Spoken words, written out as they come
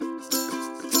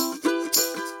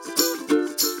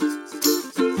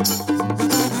And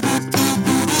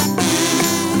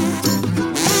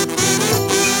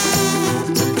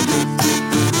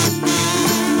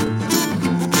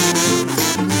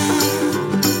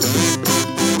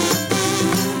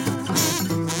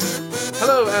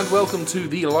welcome to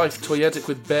The Life Toyetic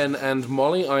with Ben and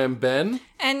Molly. I am Ben.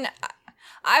 And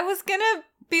I was gonna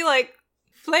be like,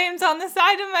 flames on the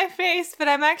side of my face, but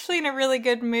I'm actually in a really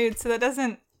good mood, so that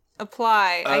doesn't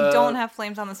apply. I don't have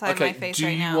flames on the side of my face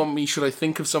right now. Do you want me, should I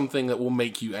think of something that will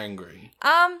make you angry?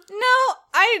 No,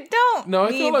 I don't. No, I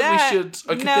feel like that. we should.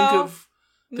 I can think of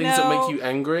things that make you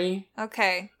angry.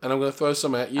 Okay. And I'm going to throw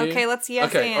some at you. Okay, let's all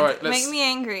right, make me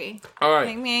angry. All right.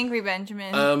 Make me angry,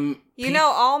 Benjamin. You know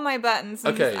all my buttons.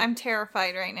 And okay. I'm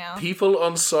terrified right now. People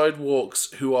on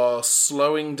sidewalks who are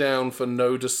slowing down for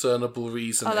no discernible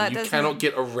reason, and you cannot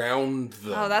get around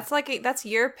them. Oh, that's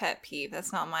your pet peeve.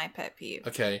 That's not my pet peeve.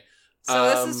 Okay.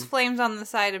 So this is flames on the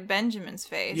side of Benjamin's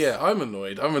face. Yeah, I'm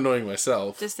annoyed. I'm annoying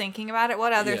myself. Just thinking about it.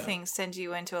 What other things send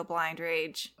you into a blind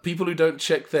rage? People who don't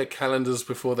check their calendars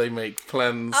before they make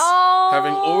plans. Oh.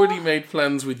 Having already made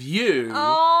plans with you.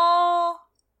 Oh.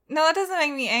 No, that doesn't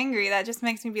make me angry. That just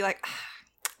makes me be like,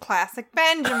 classic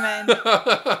Benjamin.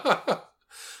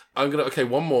 Okay,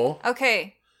 one more.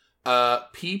 Okay.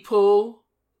 People.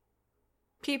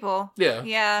 Yeah.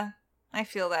 Yeah, I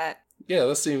feel that. Yeah,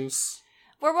 that seems...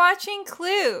 We're watching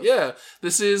Clue. Yeah,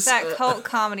 this is... that cult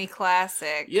comedy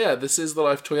classic. Yeah, this is The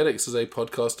Life Toyetics, is a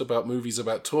podcast about movies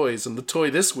about toys, and the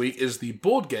toy this week is the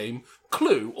board game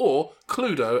Clue, or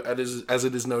Cluedo, as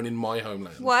it is known in my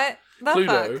homeland. What the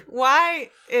Cluedo. fuck? Why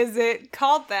is it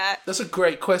called that? That's a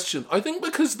great question. I think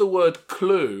because the word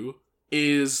clue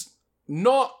is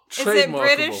not trademarkable. Is it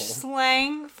British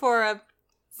slang for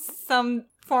some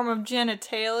form of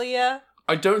genitalia?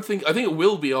 I think it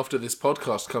will be after this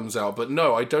podcast comes out, but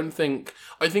no, I don't think.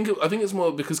 I think it's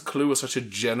more because clue is such a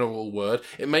general word.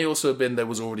 It may also have been there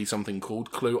was already something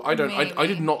called Clue. I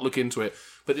did not look into it,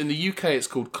 but in the UK it's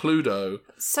called Cluedo.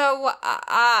 So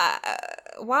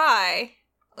why?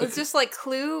 It's just like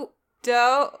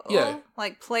Clue-doh? Yeah.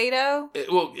 Like Play-Doh?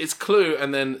 It's Clue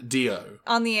and then D-O.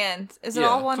 On the end. Is it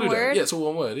all one Cluedo. word? Yeah, it's all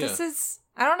one word, yeah.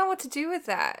 I don't know what to do with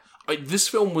that. This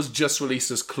film was just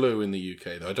released as Clue in the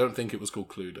UK, though. I don't think it was called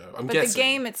Cluedo. I'm guessing. But the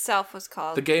game itself was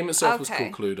called... The game itself was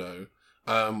called Cluedo,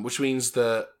 which means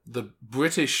that the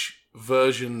British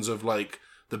versions of, like,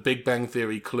 the Big Bang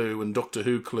Theory Clue and Doctor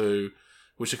Who Clue,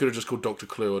 which they could have just called Doctor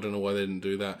Clue. I don't know why they didn't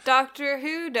do that. Doctor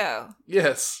Who-do.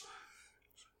 Yes.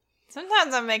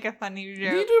 Sometimes I make a funny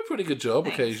joke. You do a pretty good job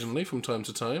occasionally from time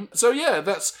to time. So, yeah,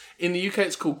 that's... In the UK,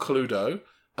 it's called Cluedo.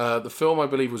 The film, I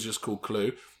believe, was just called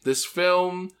Clue. This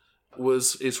film...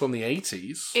 is from the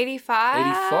 80s. 85?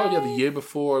 85, yeah, the year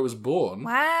before I was born.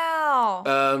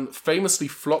 Wow. Famously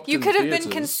flopped in You could have theaters. been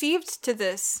conceived to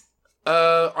this.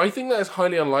 I think that is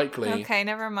highly unlikely. Okay,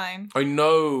 never mind. I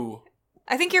know.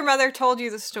 I think your mother told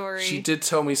you the story. She did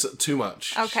tell me too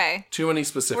much. Okay. Too many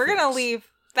specifics. We're going to leave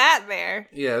that there.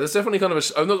 Yeah, there's definitely kind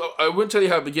of I won't tell you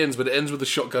how it begins, but it ends with a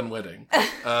shotgun wedding.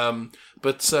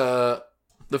 But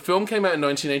the film came out in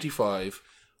 1985,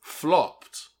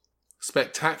 flopped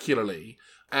spectacularly,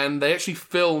 and they actually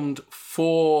filmed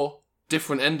 4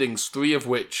 different endings, 3 of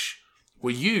which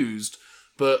were used,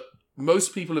 but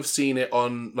most people have seen it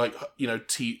on, like, you know,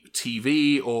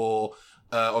 TV or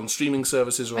on streaming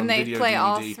services or on video DVD. And they play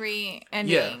all 3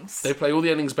 endings. Yeah, they play all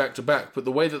the endings back to back, but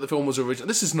the way that the film was originally...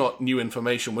 This is not new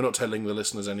information, we're not telling the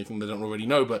listeners anything they don't already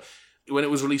know, but when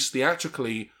it was released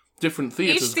theatrically... Different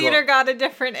theaters. Each theater got a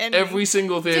different ending. Every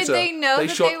single theater. Did they know they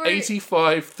that shot they were...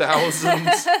 85,000.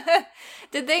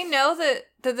 Did they know that...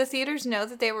 Did the theaters know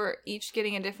that they were each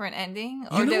getting a different ending?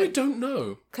 Or I don't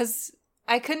know. Because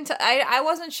I couldn't... I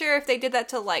wasn't sure if they did that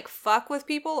to, like, fuck with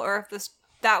people, or if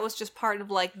that was just part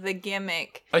of, like, the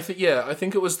gimmick. I think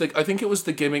it was the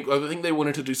gimmick. I think they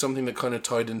wanted to do something that kind of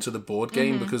tied into the board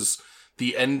game, because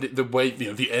the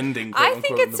ending, I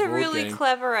think it's a really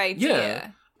clever idea. Yeah.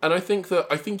 And I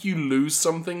think you lose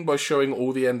something by showing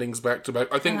all the endings back to back.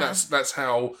 I think that's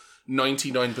how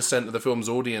 99% of the film's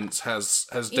audience has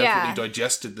definitely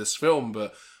digested this film.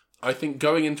 But I think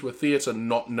going into a theatre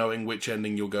not knowing which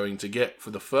ending you're going to get for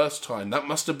the first time, that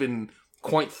must have been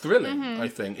quite thrilling, I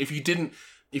think. If you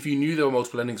knew there were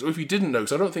multiple endings, or if you didn't know,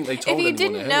 because I don't think they told anyone. If you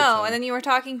didn't know, and then you were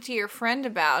talking to your friend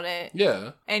about it.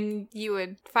 Yeah. And you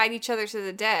would fight each other to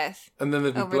the death. And then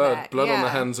there'd be blood on the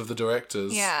hands of the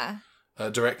directors. Yeah.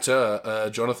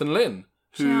 Director Jonathan Lynn.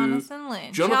 Jonathan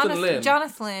Lynn,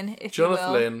 if you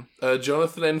will.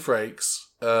 Jonathan Lynn Frakes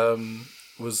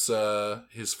was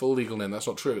his full legal name. That's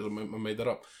not true. I made that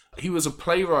up. He was a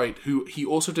playwright who he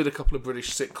also did a couple of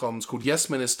British sitcoms called Yes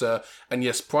Minister and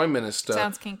Yes Prime Minister.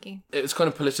 Sounds kinky. It was kind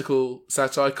of political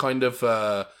satire, kind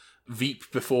of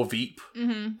Veep before Veep,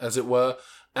 as it were.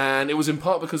 And it was in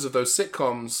part because of those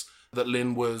sitcoms that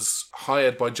Lynn was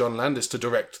hired by John Landis to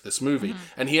direct this movie.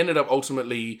 And he ended up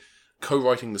ultimately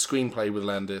co-writing the screenplay with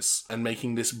Landis and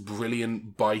making this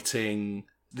brilliant, biting,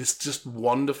 this just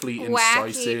wonderfully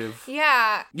incisive...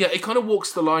 Yeah. Yeah, it kind of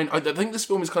walks the line. I think this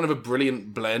film is kind of a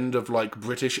brilliant blend of, like,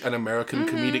 British and American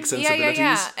comedic sensibilities.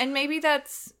 Yeah. And maybe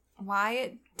that's why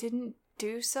it didn't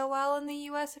do so well in the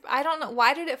US. I don't know.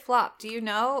 Why did it flop? Do you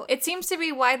know? It seems to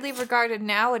be widely regarded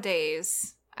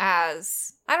nowadays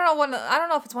as... I don't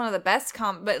know if it's one of the best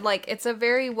but, like, it's a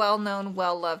very well-known,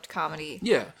 well-loved comedy.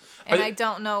 Yeah. And I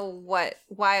don't know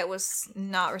why it was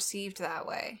not received that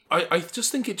way. I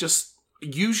just think it just...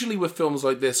 Usually with films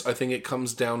like this, I think it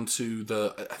comes down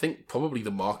to I think probably the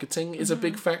marketing is a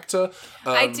big factor.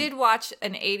 I did watch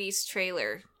an 80s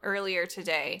trailer earlier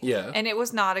today. Yeah. And it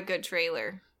was not a good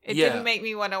trailer. It didn't make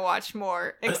me want to watch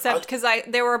more, except because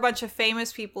there were a bunch of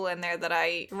famous people in there that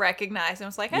I recognized, and I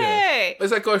was like, hey! Is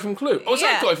that guy from Clue? Oh, is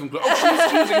that guy from Clue? Oh,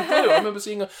 she's using Clue. I remember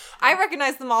seeing I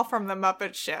recognize them all from the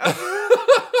Muppet Show.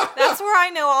 That's where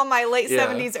I know all my late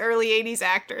 70s, early 80s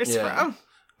actors from.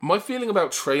 My feeling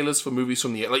about trailers for movies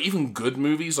from like even good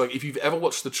movies, like if you've ever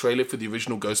watched the trailer for the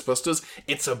original Ghostbusters,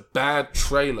 it's a bad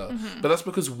trailer. But that's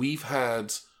because we've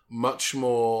had much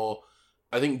more,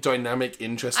 I think, dynamic,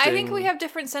 interesting... I think we have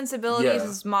different sensibilities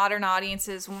as modern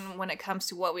audiences when it comes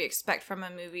to what we expect from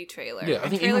a movie trailer. Yeah, I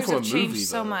think trailers even from have a movie, changed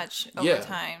so much over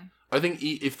time. I think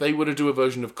if they were to do a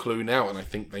version of Clue now, and I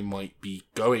think they might be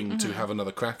going to have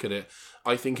another crack at it,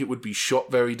 I think it would be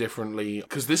shot very differently,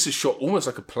 because this is shot almost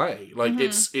like a play. Like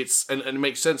it's and it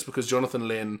makes sense because Jonathan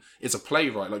Lynn is a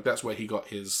playwright. Like that's where he got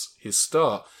his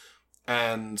start.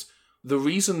 And the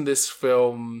reason this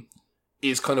film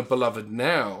is kind of beloved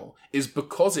now is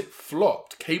because it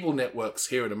flopped. Cable networks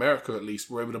here in America, at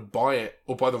least, were able to buy it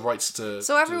or buy the rights to.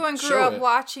 So everyone grew up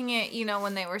watching it,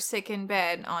 when they were sick in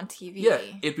bed on TV. Yeah,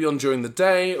 it'd be on during the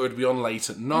day or it'd be on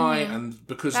late at night, and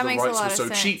because the rights were so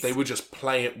cheap, they would just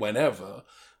play it whenever.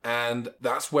 And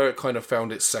that's where it kind of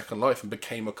found its second life and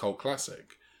became a cult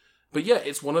classic. But yeah,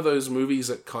 it's one of those movies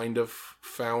that kind of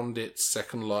found its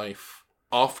second life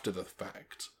after the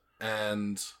fact.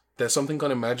 And there's something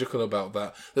kind of magical about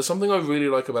that. There's something I really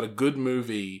like about a good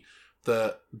movie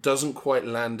that doesn't quite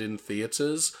land in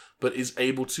theaters, but is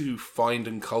able to find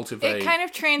and cultivate. It kind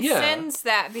of transcends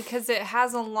that because it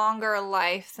has a longer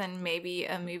life than maybe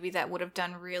a movie that would have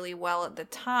done really well at the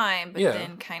time, but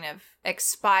then kind of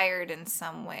expired in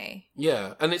some way.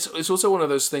 Yeah, and it's also one of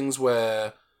those things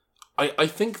where I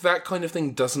think that kind of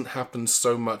thing doesn't happen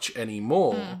so much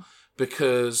anymore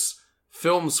because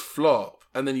films flop,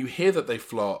 and then you hear that they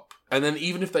flop, and then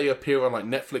even if they appear on like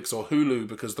Netflix or Hulu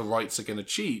because the rights are going to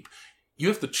cheap, you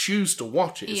have to choose to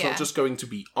watch it. It's not just going to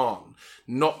be on.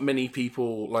 Not many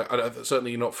people,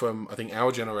 certainly not from, I think,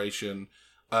 our generation,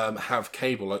 have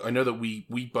cable. Like, I know that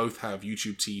we both have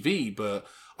YouTube TV, but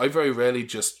I very rarely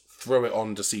just throw it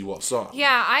on to see what's on.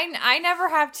 Yeah, I never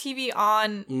have TV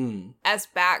on as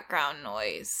background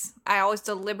noise. I always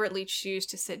deliberately choose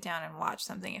to sit down and watch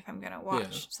something if I'm going to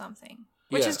watch something.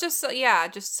 Which is just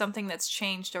something that's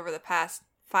changed over the past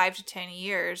 5 to 10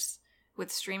 years with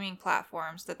streaming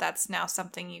platforms, that's now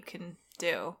something you can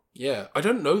do. Yeah, I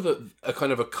don't know that a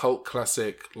kind of a cult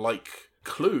classic like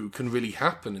Clue can really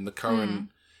happen in the current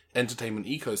entertainment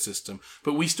ecosystem,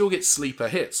 but we still get sleeper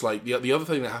hits. Like the other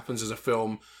thing that happens is a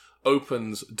film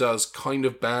does kind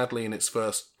of badly in its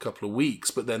first couple of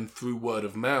weeks, but then through word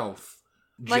of mouth,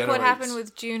 like what happened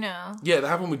with Juno. Yeah, that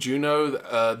happened with Juno.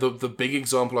 The big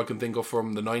example I can think of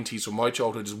from the 90s, from my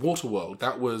childhood, is Waterworld.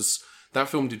 That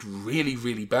film did really,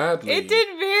 really badly. It did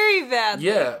very badly.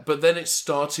 Yeah, but then it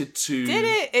started to... Did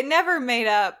it? It never made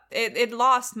up. It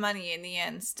lost money in the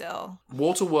end still.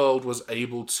 Waterworld was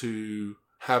able to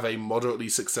have a moderately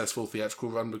successful theatrical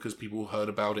run because people heard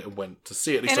about it and went to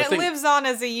see it. At least and it lives on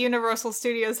as a Universal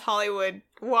Studios Hollywood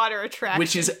water attraction.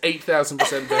 Which is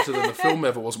 8,000% better than the film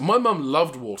ever was. My mum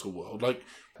loved Waterworld. Like,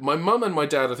 my mum and my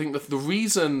dad, I think the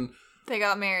reason... They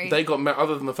got married,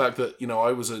 other than the fact that,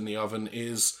 I was in the oven,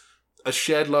 is a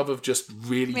shared love of just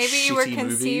really maybe shitty movies. Maybe you were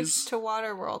conceived to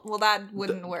Waterworld. Well, that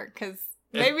wouldn't work, because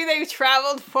maybe they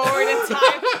traveled forward in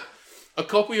time. A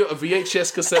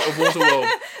VHS cassette of Waterworld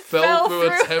fell through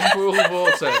a temporal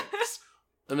vortex.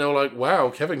 And they were like, wow,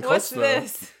 Kevin Costner. What's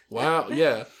this? Wow,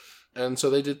 yeah. And so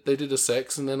they did a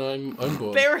sex, and then I'm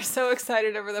bored. They were so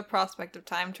excited over the prospect of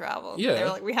time travel. Yeah. They were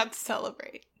like, we have to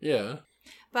celebrate. Yeah.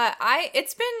 But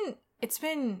it's been It's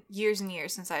been years and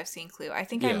years since I've seen Clue. I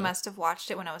think I must have watched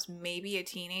it when I was maybe a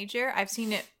teenager. I've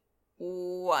seen it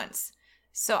once.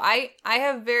 So I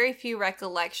have very few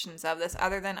recollections of this,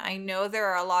 other than I know there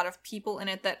are a lot of people in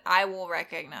it that I will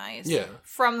recognize. Yeah.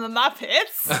 From the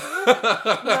Muppets.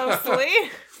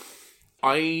 Mostly.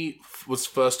 I was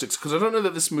first... Because I don't know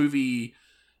that this movie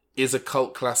is a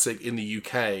cult classic in the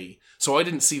UK. So I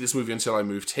didn't see this movie until I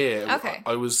moved here. Okay.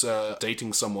 I was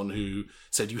dating someone who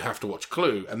said, you have to watch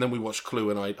Clue. And then we watched Clue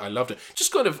and I loved it.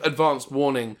 Just kind of advanced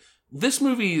warning... This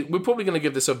movie, we're probably going to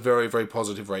give this a very, very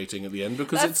positive rating at the end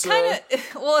because it's kind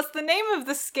of... Well, it's the name of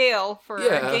the scale for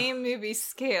a game movie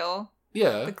scale.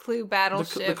 Yeah. The Clue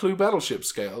Battleship. The Clue Battleship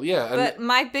scale, yeah. And but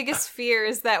my biggest fear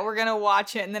is that we're going to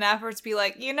watch it and then afterwards be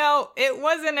like, it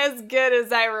wasn't as good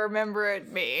as I remember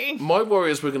it being. My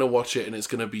worry is we're going to watch it and it's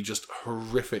going to be just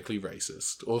horrifically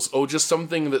racist or just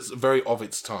something that's very of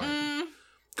its time.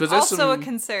 Also a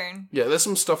concern. Yeah, there's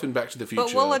some stuff in Back to the Future.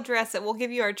 But we'll address it. We'll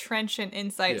give you our trenchant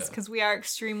insights because we are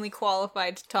extremely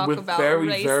qualified to talk about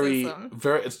racism.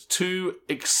 Very, it's two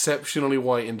exceptionally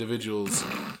white individuals.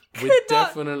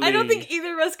 I don't think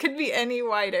either of us could be any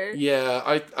whiter. Yeah,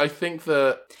 I think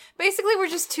that... Basically, we're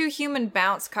just two human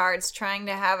bounce cards trying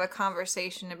to have a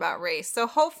conversation about race. So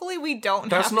hopefully we don't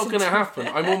That's not going to happen.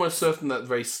 I'm almost certain that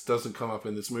race doesn't come up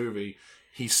in this movie.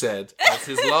 He said as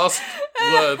his last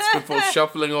words before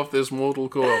shuffling off this mortal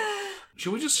coil.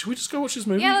 Should we just go watch this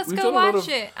movie? Yeah, let's go watch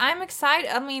it. I'm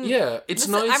excited. I mean, it's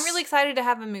nice. I'm really excited to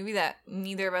have a movie that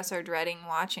neither of us are dreading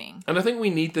watching. And I think we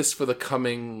need this for the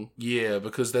coming year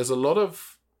because there's a lot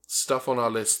of stuff on our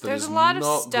list that is not great. There's a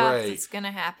lot of stuff that's going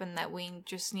to happen that we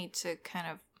just need to kind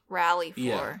of rally for.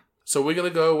 Yeah. So we're going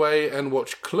to go away and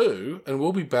watch Clue, and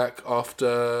we'll be back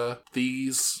after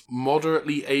these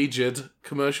moderately aged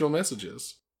commercial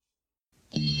messages.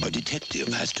 A detective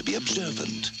has to be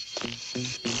observant,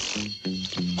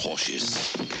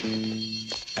 cautious,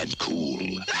 and cool.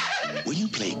 When you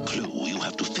play Clue, you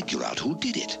have to figure out who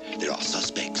did it. There are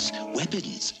suspects,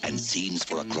 weapons, and scenes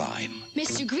for a crime.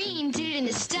 Mr. Green did it in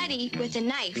the study with a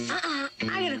knife.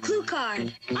 I got a clue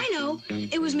card. I know.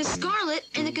 It was Miss Scarlet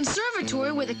in the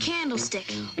conservatory with a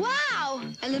candlestick. Wow!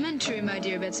 Elementary, my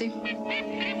dear Betsy.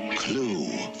 Clue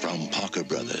from Parker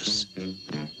Brothers.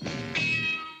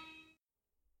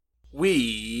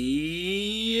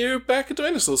 We're back at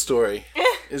Dinosaur Story.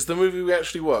 Is the movie we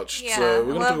actually watched. Yeah, so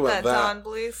we're going to talk about that. Don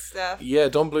Bluth stuff. Yeah,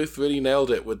 Don Bluth really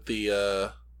nailed it with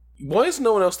the... Why has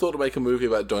no one else thought to make a movie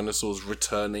about dinosaurs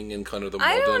returning in kind of the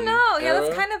modern I don't know. era? Yeah,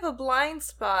 that's kind of a blind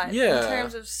spot in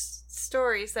terms of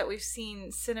stories that we've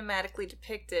seen cinematically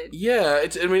depicted. Yeah,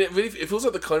 it feels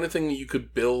like the kind of thing that you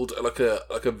could build like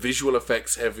a visual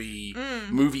effects heavy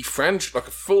movie franchise, like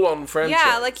a full on franchise.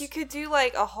 Yeah, like you could do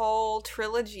like a whole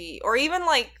trilogy or even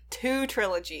like 2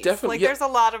 trilogies. Definitely, there's a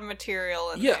lot of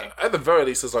material in there. Yeah, at the very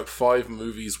least, there's like 5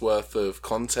 movies worth of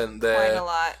content there. Quite a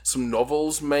lot. Some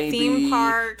novels, maybe. Theme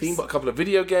parks. A couple of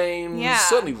video games. Yeah.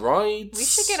 Certainly rides. We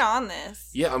should get on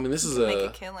this. Yeah, I mean, this is make a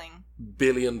killing. $1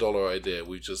 billion idea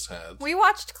we just had. We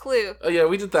watched Clue. Oh yeah,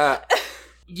 we did that.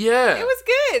 Yeah. It was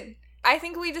good. I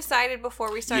think we decided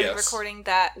before we started recording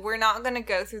that we're not going to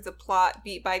go through the plot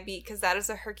beat by beat because that is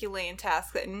a Herculean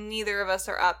task that neither of us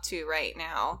are up to right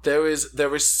now. There is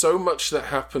so much that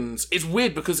happens. It's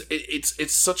weird because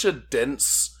it's such a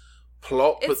dense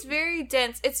plot. It's very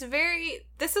dense.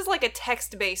 This is like a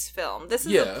text-based film. This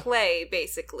is a play,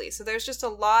 basically. So there's just a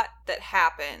lot that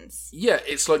happens. Yeah,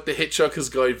 it's like the Hitchhiker's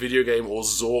Guide video game or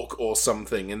Zork or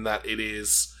something in that it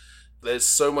is... There's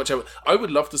so much... I would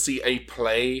love to see a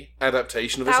play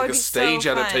adaptation of this, like a stage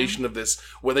adaptation of this,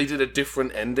 where they did a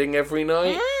different ending every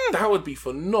night. That would be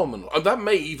phenomenal. That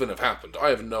may even have happened. I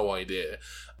have no idea.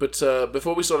 But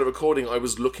before we started recording, I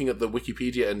was looking at the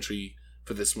Wikipedia entry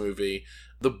for this movie.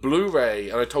 The Blu-ray,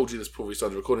 and I told you this before we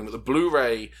started recording, but the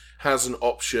Blu-ray has an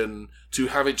option to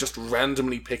have it just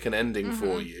randomly pick an ending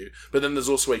for you. But then there's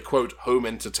also a, quote, home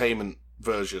entertainment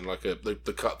version, like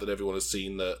the cut that everyone has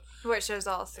seen that... Where it shows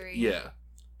all 3. Yeah.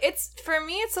 For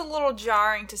me, it's a little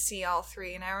jarring to see all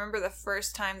 3, and I remember the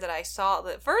first time that I saw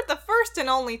the first and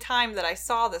only time that I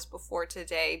saw this before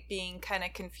today, being kind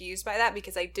of confused by that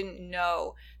because I didn't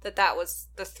know that was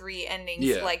the 3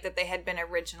 endings, like that they had been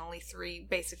originally 3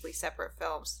 basically separate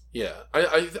films. Yeah,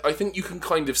 I think you can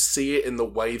kind of see it in the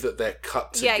way that they're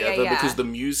cut together because the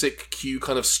music cue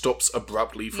kind of stops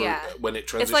abruptly when it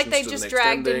transitions. It's like they just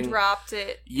dragged and dropped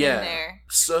it in there.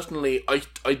 Certainly,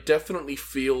 I definitely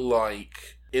feel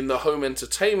like. In the home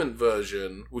entertainment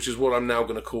version, which is what I'm now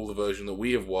going to call the version that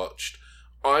we have watched,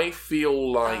 I feel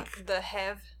like... the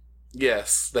HEV?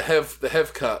 Yes, the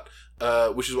HEV cut.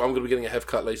 which is why I'm going to be getting a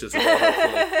haircut later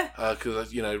today,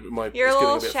 because your it's little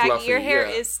getting a bit shaggy, fluffy. your hair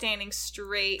is standing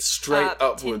straight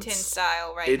upwards, Tintin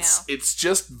style now. It's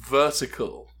just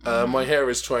vertical. My hair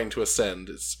is trying to ascend.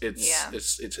 It's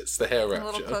the hair rapture. A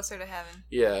little closer to heaven.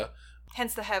 Yeah.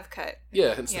 Hence the hev cut.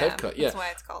 Yeah, hence the hev cut. Yeah, that's why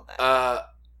it's called that.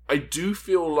 I do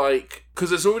feel like, because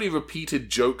there's already repeated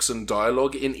jokes and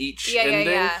dialogue in each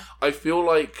ending. Yeah. I feel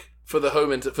like for the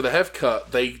for the hev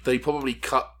cut, they probably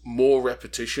cut more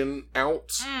repetition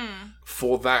out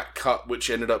for that cut, which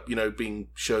ended up being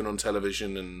shown on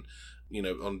television and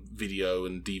on video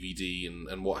and DVD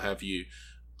and what have you.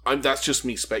 That's just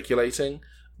me speculating.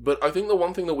 But I think the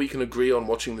one thing that we can agree on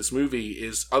watching this movie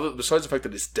is, besides the fact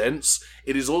that it's dense,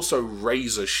 it is also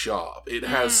razor sharp. It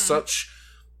has such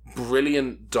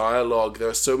brilliant dialogue. There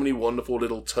are so many wonderful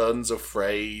little turns of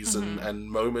phrase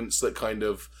and moments that kind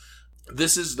of...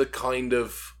 This is the kind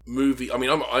of movie... I mean,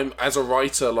 I'm as a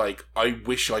writer, like, I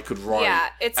wish I could write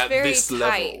it's at very this tight.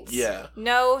 level. Yeah.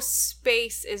 No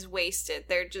space is wasted.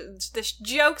 They're just, the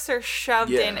jokes are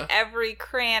shoved in every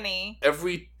cranny.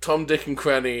 Every Tom, Dick, and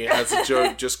Cranny has a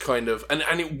joke just kind of...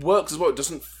 And it works as well. It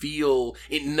doesn't feel...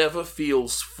 It never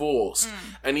feels forced.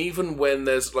 And even when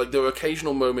there's... Like, there are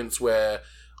occasional moments where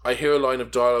I hear a line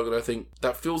of dialogue and I think,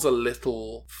 that feels a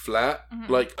little flat.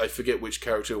 Like, I forget which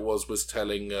character it was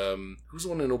telling... who's the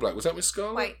one in all black? Was that Miss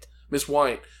Scarlet? White. Miss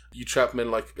White. You trap men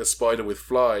like a spider with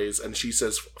flies, and she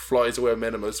says flies are where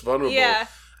men are most vulnerable. Yeah.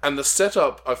 And the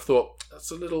setup, I've thought, that's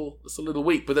a little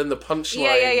weak, but then the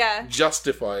punchline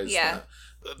justifies that.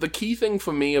 The key thing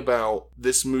for me about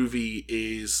this movie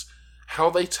is how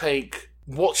they take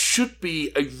what should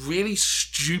be a really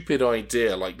stupid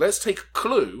idea, like, let's take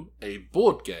Clue, a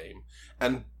board game,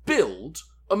 and build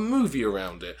a movie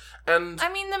around it. And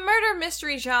I mean, the murder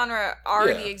mystery genre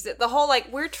already exists. The whole,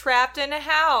 like, we're trapped in a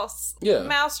house,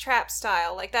 mousetrap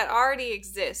style, like, that already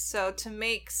exists. So to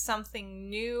make something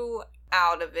new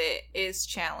out of it is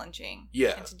challenging.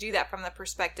 Yeah. And to do that from the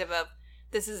perspective of,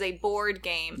 this is a board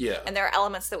game, and there are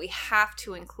elements that we have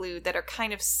to include that are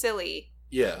kind of silly.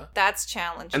 Yeah. That's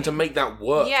challenging. And to make that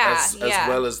work as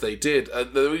well as they did.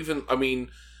 They're even, I mean,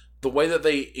 the way that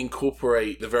they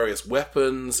incorporate the various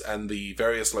weapons and the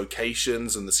various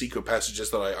locations and the secret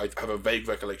passages that I have a vague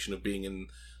recollection of being in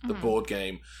the board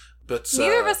game. But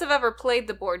neither of us have ever played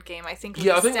the board game, I think.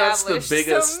 I think that's the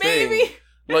biggest thing.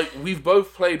 Like, we've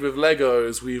both played with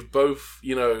Legos. We've both,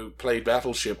 played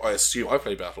Battleship. I assume I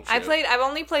played Battleship. I've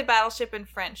only played Battleship in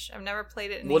French. I've never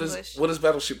played it in English. What is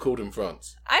Battleship called in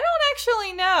France? I don't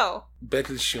actually know.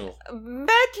 Battleship.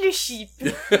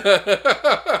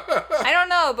 I don't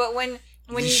know, but when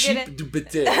you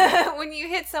when you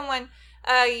hit someone,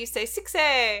 you say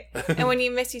 6A, and when you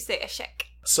miss, you say échec.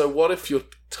 So what if your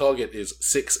target is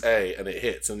 6A and it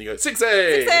hits, and you go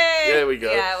 6A? 6A! There we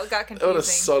go. Yeah, it got confusing. What a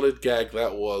solid gag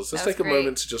that was. Let's take a great.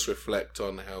 moment to just reflect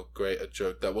on how great a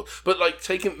joke that was. But like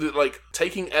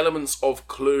taking elements of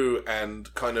Clue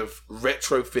and kind of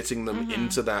retrofitting them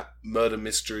into that murder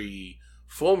mystery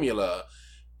formula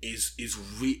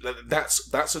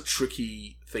that's a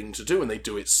tricky thing to do, and they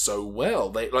do it so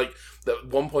well. They at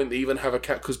one point they even have a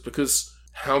cat because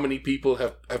how many people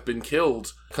have been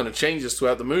killed kind of changes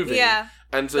throughout the movie. Yeah.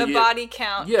 And the body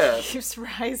count keeps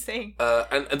rising.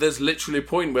 And there's literally a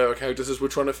point where a character says, we're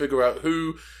trying to figure out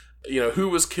who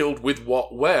was killed with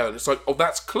what where. And it's like, oh,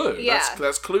 that's Clue. Yeah.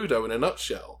 That's Cluedo in a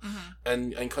nutshell.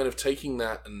 And kind of taking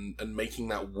that and making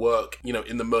that work,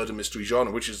 in the murder mystery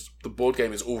genre, which is, the board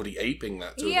game is already aping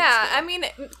that to an extent. I mean,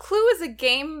 Clue is a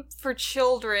game for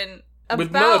children with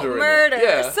about murder.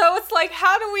 Yeah. So it's like,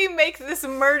 how do we make this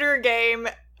murder game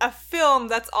a film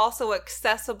that's also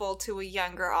accessible to a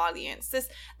younger audience?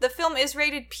 The film is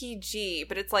rated PG,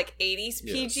 but it's like 80s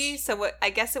PG, so I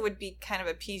guess it would be kind of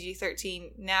a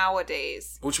PG-13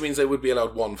 nowadays. Which means they would be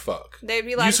allowed one fuck. They'd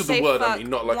be allowed Use to of say the word, fuck I mean,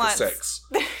 not like once. a sex.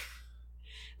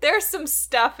 There's some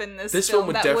stuff in this film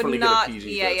would that definitely would not, get a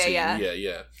PG-13.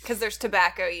 Yeah. Because there's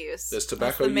tobacco use. There's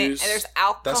tobacco use. And there's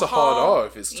alcohol. That's a hard R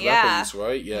if it's tobacco use,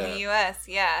 right? Yeah. In the US,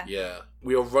 Yeah.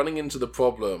 We are running into the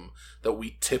problem that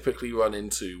we typically run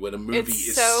into when a movie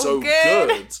is so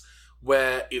good,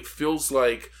 where it feels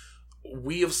like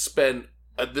we have spent,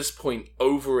 at this point,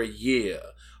 over a year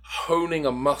honing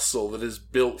a muscle that is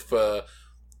built for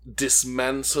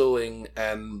dismantling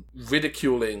and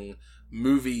ridiculing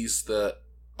movies that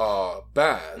are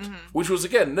bad, which was,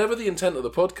 again, never the intent of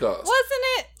the podcast. Wasn't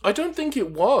it? I don't think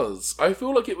it was. I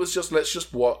feel like it was just, let's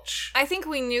just watch. I think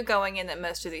we knew going in that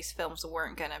most of these films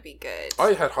weren't going to be good.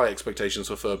 I had high expectations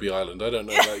for Furby Island. I don't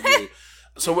know about you.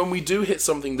 So when we do hit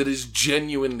something that is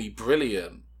genuinely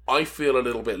brilliant, I feel a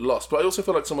little bit lost. But I also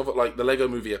feel like some of it, like the Lego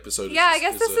Movie episode. I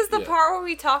guess this is the part where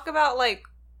we talk about, like,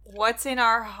 What's in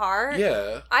Our Heart?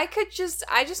 Yeah. I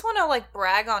just want to like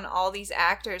brag on all these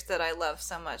actors that I love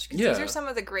so much. Because these are some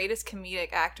of the greatest comedic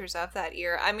actors of that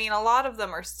era. I mean, a lot of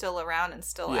them are still around and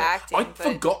still acting. I'd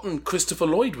forgotten Christopher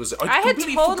Lloyd was it. I had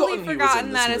totally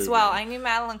forgotten that as well. I knew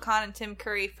Madeline Kahn and Tim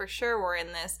Curry for sure were in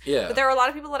this. Yeah. But there were a lot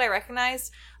of people that I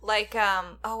recognized. Like,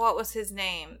 what was his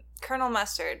name? Colonel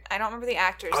Mustard. I don't remember the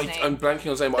actor's name. I'm blanking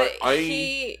on his name. But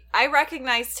I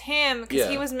recognized him because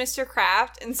he was Mr.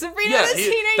 Kraft and Sabrina the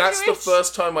Teenage that's Witch. the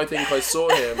first time I think I saw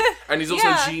him. And he's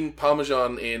also Gene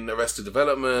Parmesan in Arrested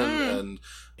Development. And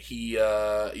he,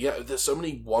 there's so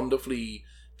many wonderfully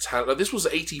talented... Like, this was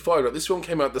 85. Like, this film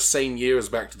came out the same year as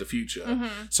Back to the Future.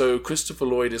 Mm-hmm. So Christopher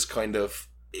Lloyd is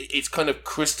it's kind of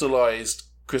crystallized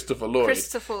Christopher Lloyd.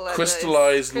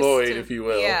 Crystallized Lloyd, if you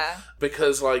will. Yeah.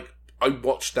 Because, like, I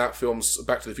watched that film,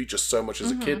 Back to the Future, so much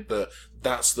as a kid that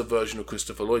that's the version of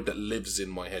Christopher Lloyd that lives in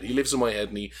my head. He lives in my head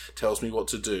and he tells me what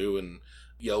to do and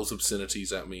yells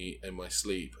obscenities at me in my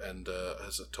sleep and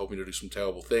has told me to do some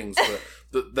terrible things.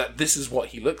 But that this is what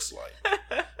he looks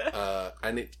like.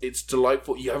 And it's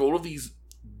delightful. You have all of these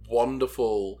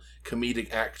wonderful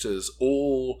comedic actors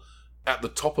all at the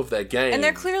top of their game. And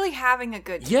they're clearly having a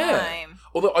good time. Yeah.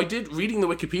 Although I did, reading the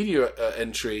Wikipedia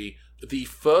entry... The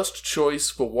first choice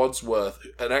for Wadsworth,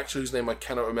 an actor whose name I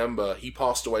cannot remember, he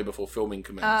passed away before filming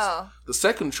commenced. Oh. The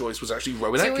second choice was actually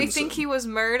Rowan Atkinson. Do we think he was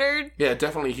murdered? Yeah,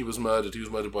 definitely he was murdered. He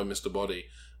was murdered by Mr. Body.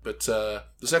 But the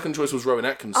second choice was Rowan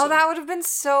Atkinson. Oh, that would have been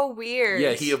so weird.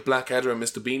 Yeah, he of Blackadder and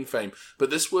Mr. Bean fame. But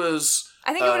this was...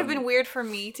 I think it would have been weird for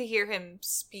me to hear him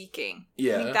speaking.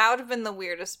 Yeah. I think that would have been the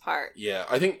weirdest part. Yeah,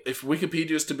 I think if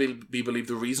Wikipedia is to be believed,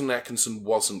 the reason Atkinson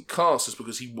wasn't cast is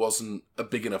because he wasn't a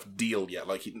big enough deal yet.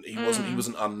 Like, he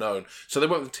wasn't unknown. So they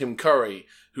went with Tim Curry,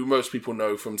 who most people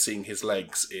know from seeing his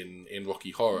legs in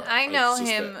Rocky Horror. I know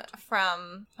him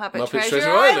from Muppet Treasure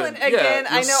Island. Again,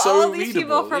 I know all these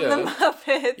people from the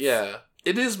Muppets. Yeah.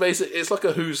 It is basically, it's like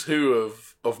a who's who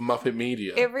of Muppet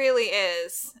media. It really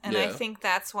is. And I think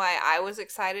that's why I was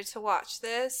excited to watch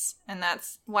this. And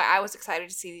that's why I was excited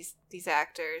to see these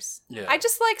actors. Yeah. I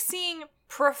just like seeing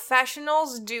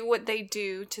professionals do what they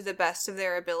do to the best of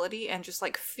their ability and just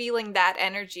like feeling that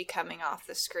energy coming off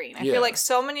the screen. I feel like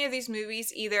so many of these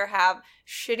movies either have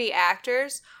shitty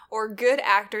actors or good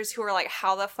actors who are like,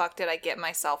 how the fuck did I get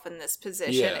myself in this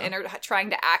position? And are trying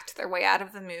to act their way out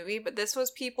of the movie. But this was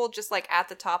people just like at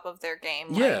the top of their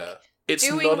game. Like, it's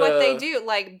doing what they do,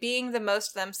 like being the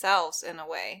most themselves in a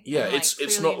way. Yeah, and, like,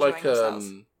 it's not like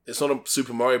it's not a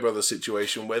Super Mario Brothers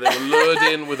situation where they were lured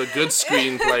in with a good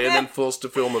screenplay and then forced to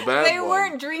film a bad one. They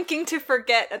weren't drinking to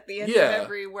forget at the end of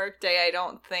every workday, I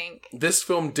don't think. This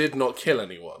film did not kill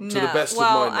anyone, to the best of my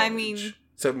knowledge. I mean,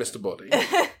 except Mr. Body.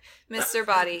 Mr.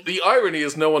 Body. The irony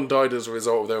is no one died as a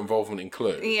result of their involvement in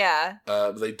Clue. Yeah.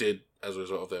 They did as a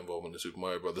result of their involvement in Super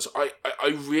Mario Brothers. I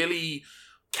really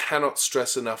cannot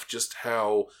stress enough just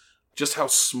how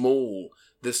small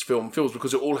this film feels,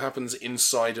 because it all happens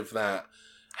inside of that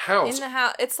house. In the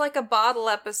house. It's like a bottle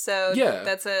episode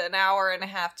that's an hour and a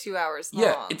half, 2 hours long.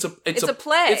 Yeah, it's a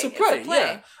play. It's a play,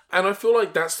 yeah. And I feel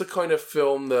like that's the kind of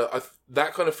film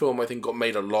that kind of film I think got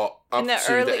made a lot up to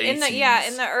the 80s.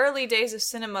 In the early days of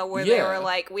cinema where they were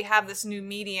like, we have this new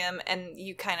medium and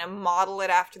you kind of model it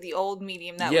after the old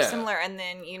medium that was similar, and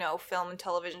then, film and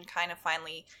television kind of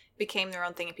finally became their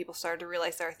own thing and people started to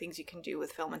realize there are things you can do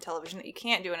with film and television that you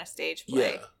can't do in a stage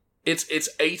play. Yeah. It's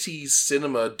 80s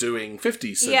cinema doing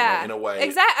 50s cinema in a way.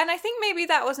 Exactly. And I think maybe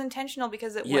that was intentional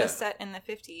because it was set in the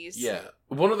 50s. Yeah.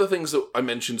 One of the things that I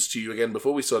mentioned to you again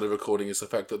before we started recording is the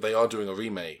fact that they are doing a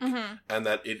remake, and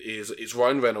that it's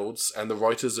Ryan Reynolds and the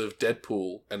writers of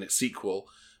Deadpool and its sequel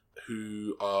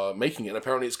who are making it. And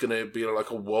apparently it's going to be like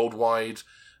a worldwide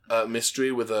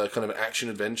mystery with a kind of an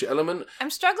action-adventure element.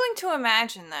 I'm struggling to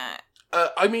imagine that.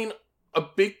 I mean, a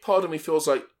big part of me feels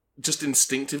like just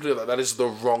instinctively that is the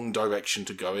wrong direction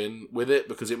to go in with it,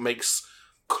 because it makes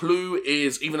Clue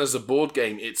is, even as a board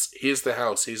game, it's here's the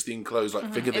house, here's the enclosed,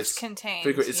 like figure this,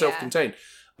 figure it, it's self-contained.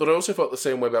 But I also felt the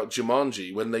same way about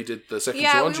Jumanji when they did the second Jumanji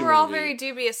movie. Yeah, we were all very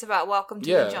dubious about Welcome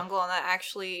to the Jungle, and that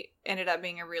actually ended up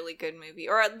being a really good movie,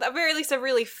 or at the very least a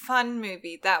really fun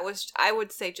movie that was, I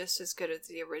would say, just as good as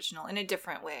the original in a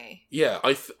different way. Yeah,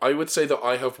 I would say that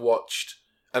I have watched,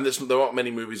 and there aren't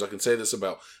many movies I can say this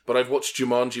about, but I've watched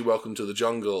Jumanji Welcome to the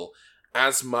Jungle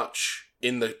as much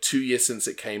in the 2 years since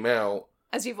it came out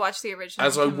as you've watched the original.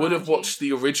 As I would have watched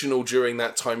the original during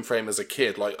that time frame as a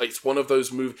kid. Like, it's one of those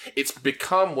it's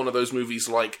become one of those movies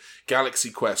like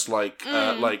Galaxy Quest, like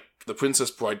The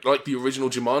Princess Bride, like the original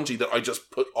Jumanji that I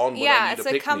just put on when I need to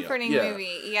pick me up. Yeah, it's a comforting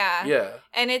movie. Yeah. Yeah.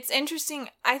 And it's interesting.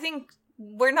 I think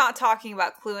we're not talking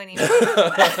about Clue anymore.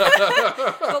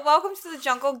 But Welcome to the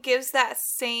Jungle gives that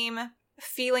same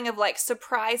feeling of like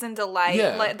surprise and delight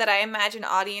that I imagine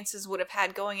audiences would have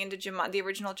had going into the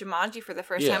original Jumanji for the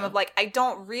first time, of like, I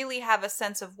don't really have a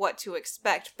sense of what to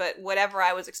expect, but whatever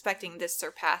I was expecting, this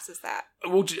surpasses that.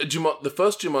 Well, the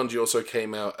first Jumanji also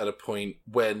came out at a point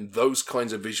when those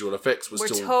kinds of visual effects were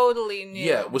still totally new.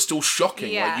 Yeah, were still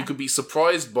shocking. Like, you could be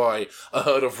surprised by a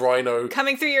herd of rhino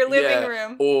coming through your living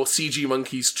room, or CG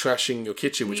monkeys trashing your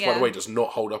kitchen, which by the way does not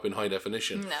hold up in high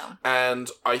definition. No. And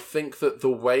I think that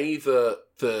the way that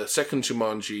the second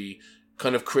Jumanji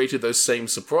kind of created those same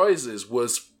surprises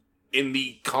was in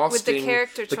the casting, with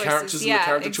the characters and the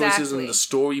character choices and the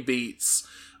story beats.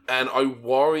 And I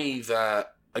worry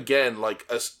that, again, like,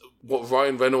 as what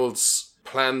Ryan Reynolds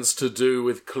plans to do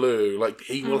with Clue, like,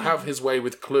 he will have his way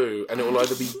with Clue, and it will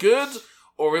either be good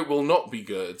or it will not be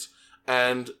good.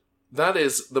 And that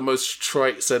is the most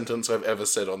trite sentence I've ever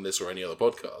said on this or any other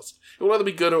podcast. It will either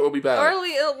be good or it will be bad. Or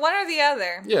one or the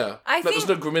other. Yeah. There's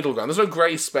no middle ground. There's no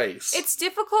grey space. It's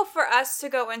difficult for us to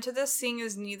go into this, seeing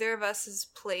as neither of us has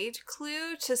played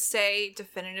Clue, to say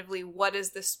definitively what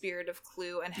is the spirit of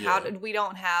Clue and how did we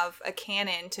don't have a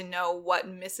canon to know what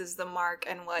misses the mark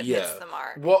and what hits the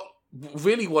mark.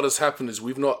 What has happened is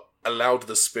we've not allowed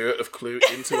the spirit of Clue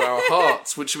into our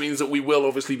hearts, which means that we will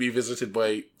obviously be visited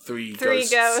by three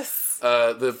ghosts.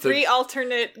 Three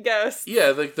alternate ghosts.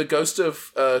 Yeah, the ghost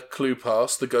of Clue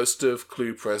past, the ghost of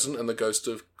Clue present, and the ghost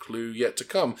of Clue yet to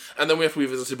come. And then we have to be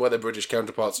visited by their British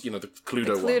counterparts, the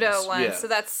Cluedo ones. Yeah. So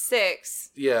that's 6.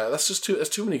 Yeah, that's just too. That's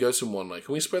too many ghosts in one night.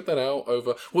 Can we spread that out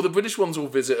over? Well, the British ones will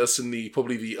visit us in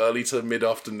probably the early to mid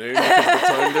afternoon because of the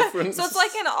time difference. So it's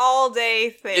like an all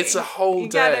day thing. It's a whole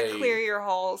day. You gotta clear your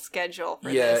whole schedule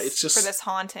for this. It's just for this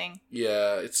haunting.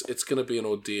 Yeah, it's gonna be an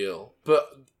ordeal. But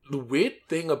the weird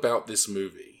thing about this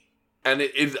movie, and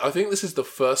I think this is the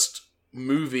first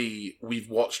movie we've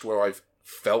watched where I've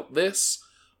felt this.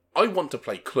 I want to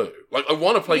play Clue. Like, I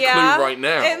want to play Clue right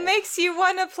now. It makes you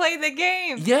want to play the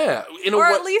game. Yeah.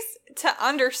 At least to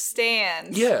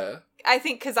understand. Yeah. I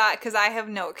think because I have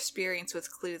no experience with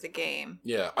Clue the game.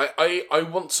 Yeah. I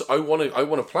want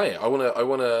to play it. I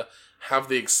want to have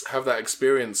that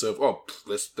experience of,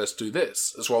 let's do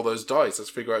this. Let's roll those dice.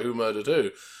 Let's figure out who murdered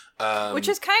who. Which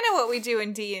is kind of what we do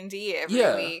in D&D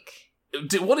every week.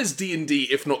 What is D&D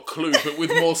if not Clue, but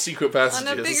with more secret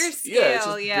passages? On a bigger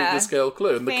scale, bigger scale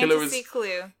Clue. And Fantasy the killer is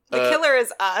Clue. The killer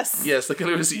is us. Yes, the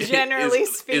killer is generally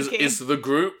speaking is the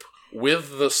group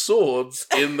with the swords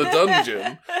in the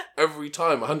dungeon every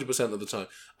time, 100% of the time.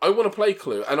 I want to play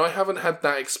Clue, and I haven't had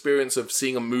that experience of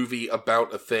seeing a movie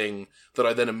about a thing that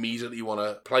I then immediately want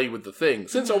to play with the thing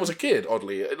since I was a kid.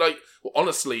 Oddly,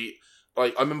 honestly.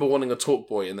 Like, I remember wanting a Talk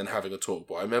Boy and then having a Talk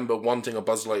Boy. I remember wanting a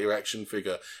Buzz Lightyear action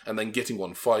figure and then getting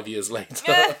one 5 years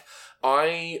later.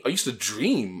 I used to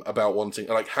dream about wanting,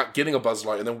 getting a Buzz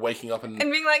Lightyear and then waking up and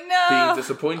being like, no! Being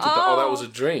disappointed that, that was a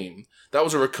dream. That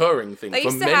was a recurring thing for many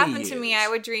years. That used to happen to me. I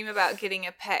would dream about getting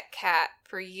a pet cat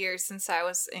for years since I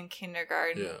was in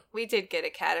kindergarten. Yeah. We did get a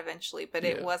cat eventually, but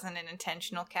it wasn't an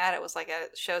intentional cat. It was like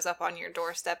shows up on your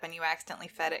doorstep and you accidentally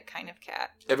fed it kind of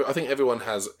cat. I think everyone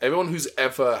who's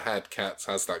ever had cats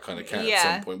has that kind of cat at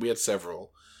some point. We had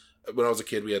several. When I was a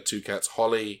kid, we had 2 cats,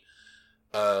 Holly.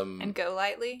 And Go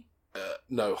Lightly?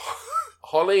 No,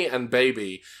 Holly and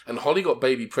Baby. And Holly got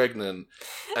Baby pregnant.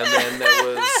 And then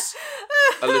there was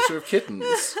a litter of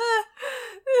kittens.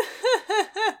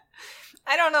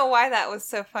 I don't know why that was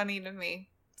so funny to me.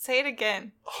 Say it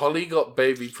again. Holly got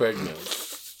Baby pregnant.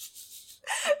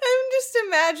 I'm just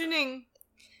imagining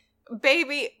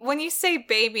Baby. When you say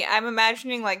baby, I'm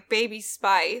imagining like Baby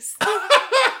Spice.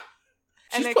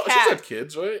 And a cat. She's had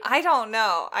kids, right? I don't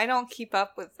know. I don't keep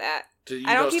up with that.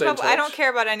 I don't care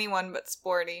about anyone but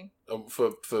Sporty.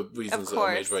 For reasons that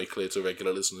are made very clear to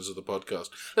regular listeners of the podcast.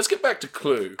 Let's get back to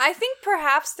Clue. I think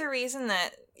perhaps the reason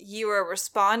that you are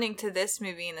responding to this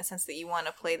movie in the sense that you want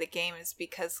to play the game is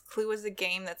because Clue is a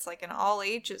game that's like an all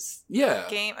ages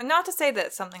game. And not to say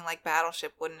that something like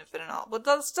Battleship wouldn't have been an all, but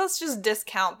let's just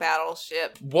discount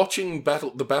Battleship. Watching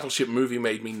the Battleship movie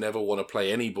made me never want to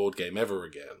play any board game ever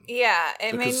again. Yeah,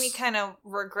 it made me kind of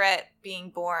regret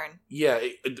being born. Yeah,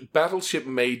 Battleship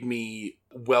made me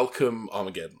welcome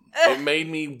Armageddon. It made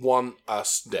me want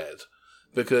us dead.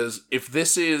 Because if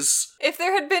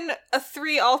there had been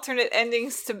 3 alternate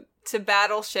endings to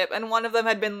Battleship, and one of them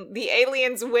had been the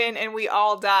aliens win and we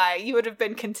all die, you would have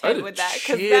been content with that.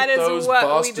 Because that is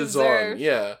what we deserve.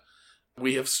 Yeah.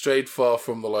 We have strayed far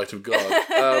from the light of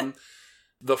God.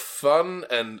 The fun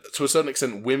and, to a certain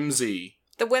extent, whimsy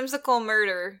The whimsical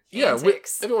murder Yeah,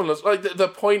 antics. everyone loves like the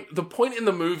point in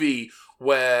the movie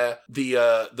where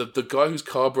the guy whose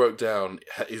car broke down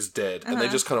is dead, and they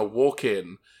just kind of walk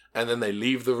in, and then they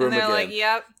leave the room and they're again. Like,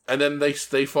 yep. And then they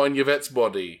find Yvette's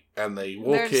body, and they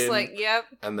walk in, like, yep.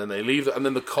 and then they leave, and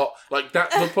then the cop like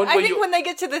that. The point I where think when they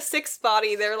get to the 6th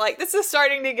body, they're like, "This is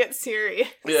starting to get serious."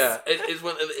 Yeah, it's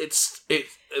when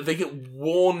they get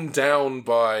worn down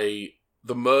by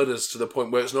the murders to the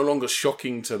point where it's no longer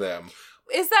shocking to them.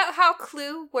 Is that how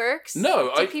Clue works?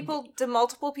 No, do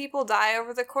multiple people die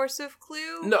over the course of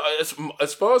Clue? No,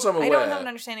 as far as I'm aware, I don't have an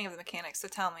understanding of the mechanics, so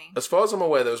tell me. As far as I'm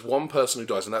aware, there's one person who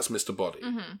dies, and that's Mr. Body,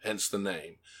 hence the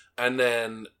name. And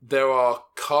then there are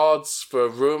cards for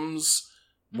rooms,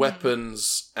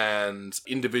 weapons, and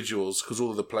individuals, because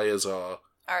all of the players are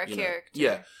a character.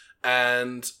 Yeah,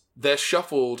 and they're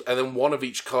shuffled, and then one of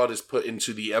each card is put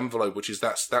into the envelope, which is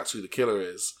that's who the killer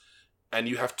is. And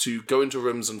you have to go into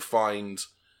rooms and find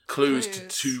clues.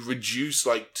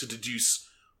 to deduce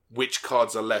which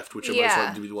cards are left, which are most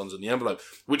likely to be the ones in the envelope.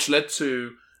 Which led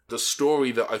to the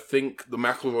story that I think the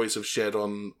McElroys have shared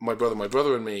on My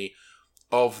Brother and Me,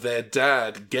 of their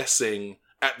dad guessing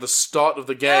at the start of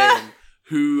the game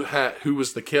who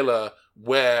was the killer,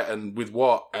 where and with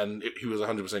what, and he was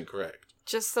 100% correct.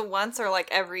 Just the once, or like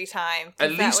every time?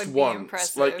 At least once.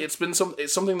 Impressive. Like it's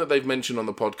something that they've mentioned on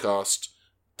the podcast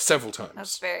several times.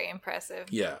 That's very impressive.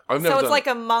 Yeah. So it's like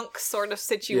a monk sort of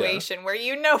situation where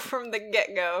you know from the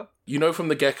get-go. You know from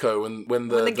the get-go when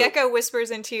the gecko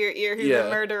whispers into your ear who the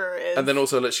murderer is. And then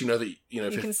also lets you know that,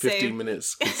 15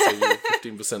 minutes can save you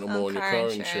 15% or more on your car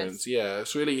insurance. Yeah,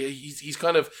 it's really, he's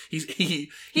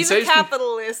a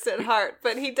capitalist at heart,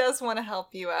 but he does want to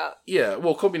help you out. Yeah,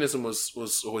 well, communism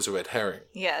was always a red herring.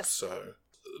 Yes. So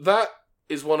that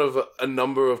is one of a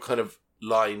number of kind of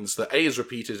lines that A is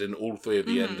repeated in all 3 of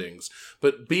the endings,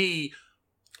 but B,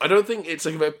 I don't think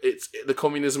the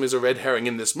communism is a red herring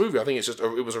in this movie. I think it's just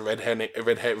it was a red henning. Yes.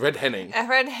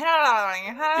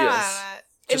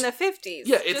 In the 50s.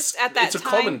 Yeah, just at that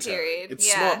time period. It's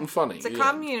smart and funny. It's a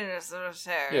communism.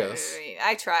 Yes.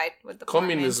 I tried with the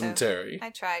communism, Terry. I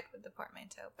tried with the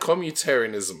portmanteau.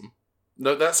 Commutarianism.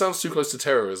 No, that sounds too close to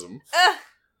terrorism.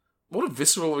 What a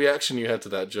visceral reaction you had to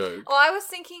that joke. Well, I was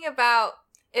thinking about,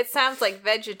 it sounds like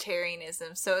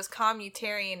vegetarianism, so is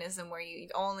commutarianism where you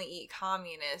only eat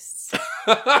communists?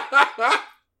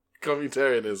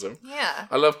 Commutarianism. Yeah.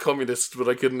 I love communists, but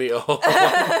I couldn't eat a whole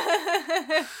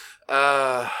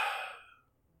one.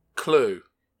 Clue.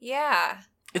 Yeah.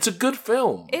 It's a good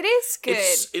film. It is good.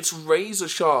 It's razor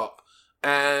sharp,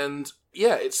 and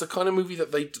yeah, it's the kind of movie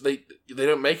that they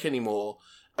don't make anymore.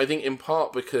 I think in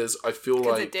part because I feel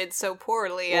like it did so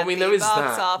poorly. Well, I mean, there is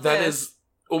that. That is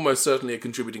almost certainly a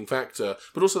contributing factor,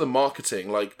 but also the marketing.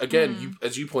 Like again,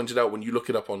 as you pointed out, when you look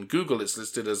it up on Google, it's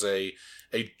listed as a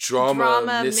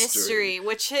drama mystery,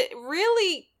 which it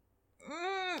really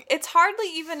it's hardly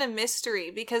even a mystery,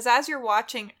 because as you're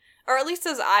watching, or at least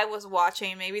as I was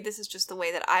watching, maybe this is just the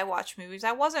way that I watch movies,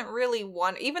 I wasn't really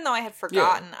even though I had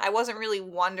forgotten, I wasn't really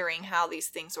wondering how these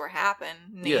things were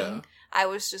happening. Yeah. I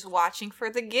was just watching for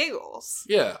the giggles.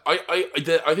 Yeah, I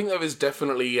think there is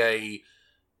definitely a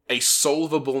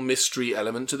solvable mystery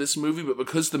element to this movie, but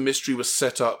because the mystery was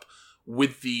set up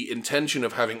with the intention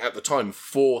of having, at the time,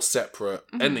 4 separate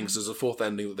endings, there's a 4th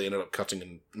ending that they ended up cutting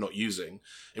and not using,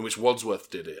 in which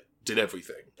Wadsworth did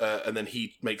everything. And then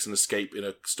he makes an escape in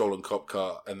a stolen cop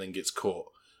car and then gets caught.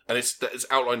 And it's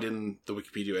outlined in the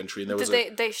Wikipedia entry.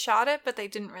 And they shot it, but they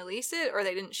didn't release it, or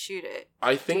they didn't shoot it?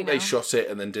 I think they shot it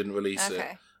and then didn't release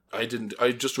it. I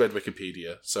just read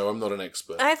Wikipedia, so I'm not an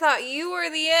expert. I thought you were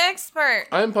the expert.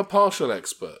 I am a partial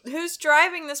expert. Who's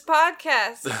driving this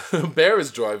podcast? Bear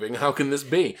is driving. How can this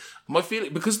be? My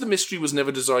feeling, because the mystery was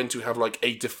never designed to have like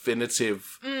a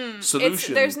definitive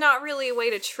solution. There's not really a way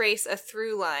to trace a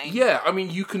through line. Yeah, I mean,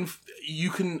 you can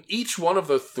each one of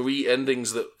the 3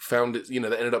 endings that found it,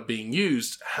 that ended up being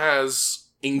used has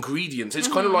ingredients. It's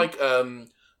kind of like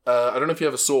I don't know if you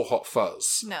ever saw Hot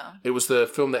Fuzz. No. It was the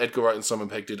film that Edgar Wright and Simon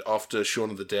Pegg did after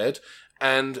Shaun of the Dead.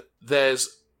 And there's,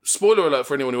 spoiler alert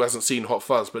for anyone who hasn't seen Hot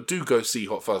Fuzz, but do go see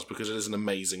Hot Fuzz because it is an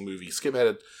amazing movie. Skip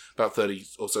ahead about 30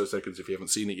 or so seconds if you haven't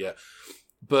seen it yet.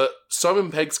 But Simon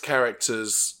Pegg's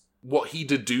characters, what he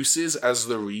deduces as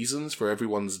the reasons for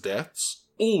everyone's deaths,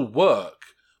 all work.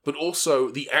 But also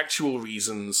the actual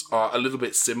reasons are a little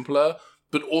bit simpler,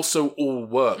 but also all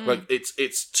work. Like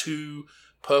it's 2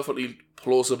 perfectly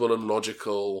plausible and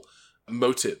logical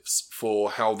motives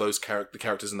for how the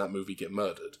characters in that movie get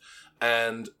murdered.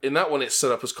 And in that one, it's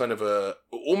set up as kind of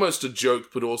almost a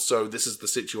joke, but also this is the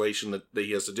situation that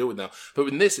he has to deal with now. But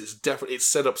in this, it's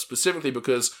set up specifically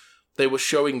because they were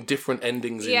showing different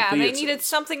endings in theaters. Yeah, they needed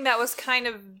something that was kind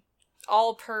of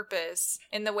all-purpose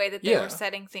in the way that they were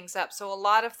setting things up. So a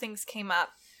lot of things came up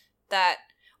that...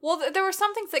 Well, there were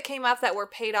some things that came up that were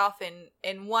paid off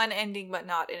in one ending but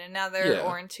not in another,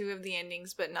 or in two of the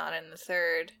endings but not in the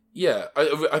third. Yeah,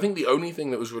 I think the only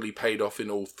thing that was really paid off in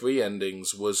all three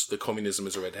endings was the communism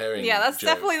is a red herring. Yeah, that's joke.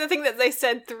 Definitely the thing that they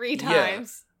said 3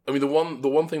 times. Yeah. I mean, the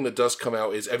one thing that does come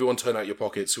out is everyone turn out your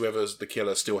pockets, whoever's the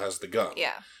killer still has the gun.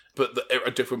 Yeah. But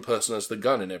a different person has the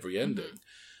gun in every ending.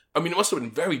 Mm-hmm. I mean, it must have been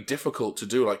very difficult to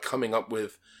do, like, coming up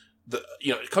with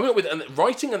and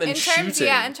writing and then shooting.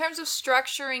 Yeah, in terms of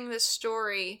structuring this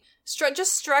story,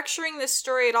 just structuring this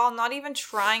story at all, not even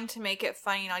trying to make it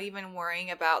funny, not even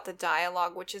worrying about the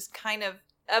dialogue, which is kind of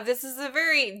this is a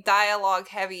very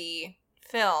dialogue-heavy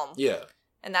film. Yeah.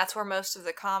 And that's where most of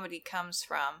the comedy comes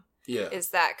from. Yeah. Is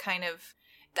that kind of...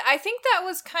 I think that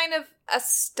was kind of a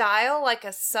style, like a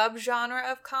subgenre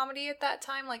of comedy at that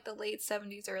time, like the late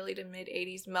 70s, early to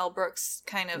mid-80s, Mel Brooks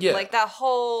kind of, like that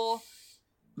whole...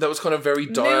 That was kind of very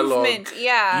dialogue. Movement,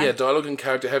 yeah. Yeah, dialogue and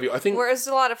character heavy. I think... Whereas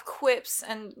a lot of quips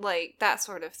and, like, that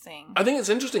sort of thing. I think it's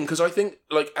interesting, because I think,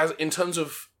 like, as in terms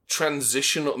of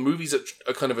transitional... Movies at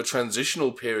a kind of a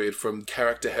transitional period from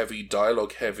character-heavy,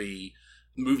 dialogue-heavy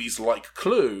movies like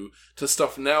Clue to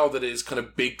stuff now that is kind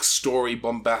of big story,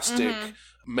 bombastic,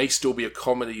 may still be a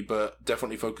comedy, but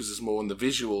definitely focuses more on the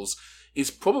visuals, is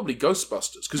probably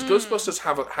Ghostbusters. Because Ghostbusters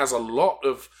has a lot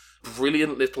of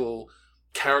brilliant little...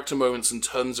 character moments and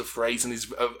turns of phrase, and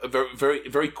is a very, very,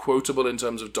 very quotable in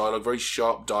terms of dialogue, very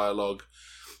sharp dialogue.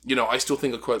 You know, I still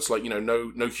think of quotes like, you know,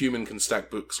 no human can stack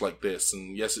books like this,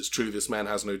 and yes, it's true, this man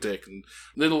has no dick, and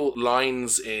little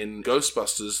lines in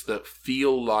Ghostbusters that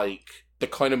feel like the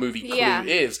kind of movie Clue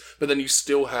is, but then you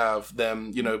still have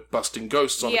them, you know, busting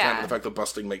ghosts on account of the fact that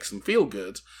busting makes them feel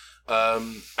good.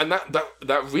 And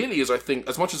that really is, I think,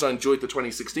 as much as I enjoyed the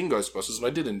 2016 Ghostbusters, and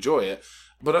I did enjoy it,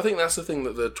 but I think that's the thing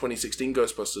that the 2016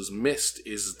 Ghostbusters missed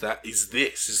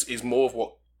is more of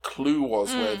what Clue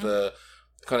was, where the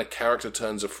kind of character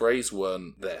turns of phrase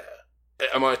weren't there.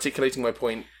 Am I articulating my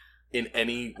point in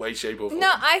any way, shape, or form?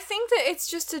 No, I think that it's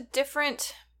just a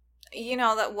different,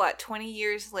 20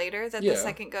 years later that the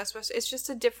second Ghostbusters, it's just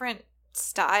a different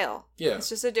style. Yeah. It's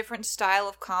just a different style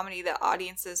of comedy that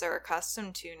audiences are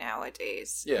accustomed to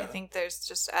nowadays. Yeah. I think there's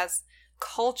just as...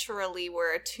 culturally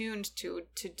we're attuned to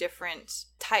different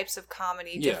types of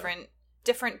comedy,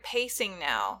 different pacing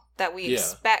now that we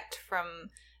expect from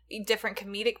different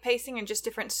comedic pacing and just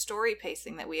different story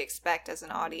pacing that we expect as an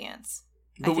audience.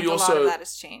 But a lot of that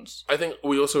has changed. I think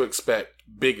we also expect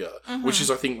bigger, which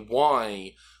is I think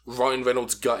why Ryan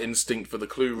Reynolds' gut instinct for the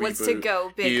Clue reboot was to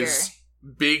go bigger. Is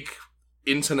big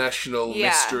international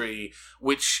mystery,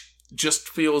 which just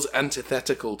feels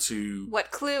antithetical to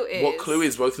what Clue is. What Clue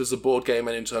is, both as a board game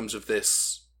and in terms of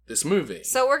this movie.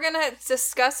 So we're going to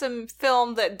discuss a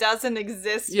film that doesn't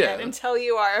exist yet and tell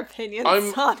you our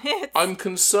opinions on it. I'm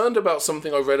concerned about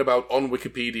something I read about on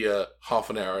Wikipedia half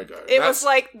an hour ago. It was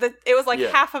like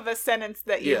half of a sentence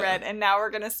that you read, and now we're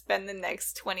going to spend the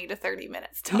next 20 to 30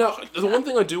 minutes talking about. The one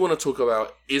thing I do want to talk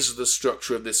about is the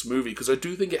structure of this movie, because I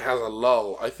do think it has a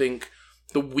lull. I think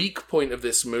the weak point of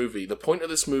this movie, the point of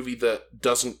this movie that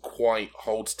doesn't quite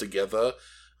hold together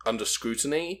under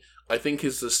scrutiny, I think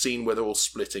is the scene where they're all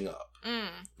splitting up.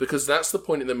 Because that's the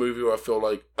point in the movie where I feel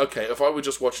like, okay, if I were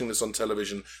just watching this on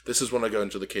television, this is when I go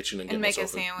into the kitchen and get make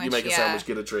myself a sandwich. You make a sandwich,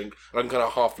 get a drink, and I can kind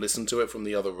of half listen to it from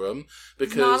the other room.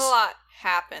 Because not a lot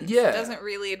happens. Yeah. It doesn't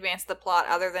really advance the plot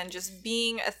other than just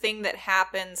being a thing that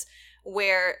happens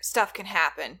where stuff can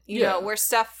happen. You know, where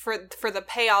stuff for the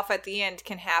payoff at the end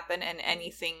can happen and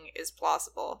anything is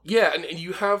plausible. Yeah, and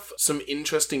you have some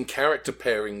interesting character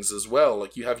pairings as well.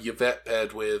 Like, you have Yvette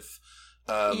paired with...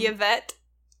 Yvette?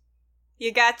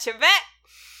 You got Yvette?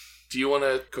 Do you want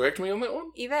to correct me on that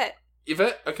one? Yvette.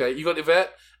 Yvette? Okay, you got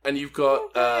Yvette, and you've got...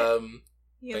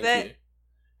 Yvette. Thank you.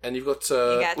 And you've got...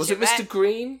 was Yvette. it Mr.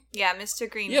 Green? Yeah, Mr.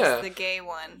 Green is the gay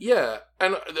one. Yeah,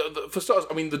 and for starters,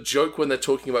 I mean, the joke when they're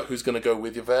talking about who's going to go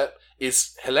with Yvette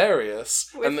is hilarious.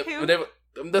 With who?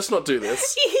 Let's not do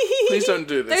this. Please don't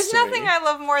do this. There's nothing I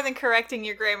love more than correcting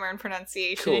your grammar and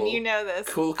pronunciation, and you know this.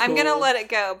 Cool. I'm going to let it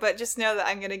go, but just know that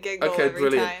I'm going to giggle every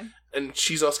brilliant. time. And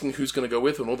she's asking who's going to go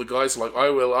with her, and all the guys are like, I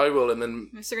will, and then...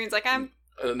 Mr. Green's like,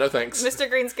 no thanks. Mr.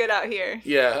 Green's good out here.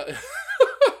 Yeah.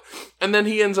 And then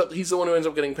he's the one who ends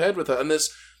up getting paired with her. And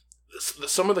there's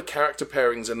some of the character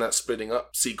pairings in that splitting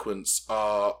up sequence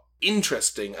are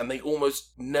interesting, and they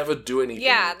almost never do anything.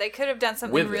 Yeah, they could have done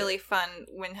something really fun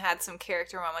when had some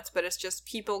character moments, but it's just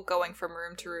people going from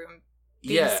room to room,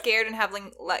 being scared and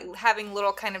having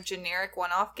little kind of generic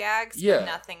one-off gags, but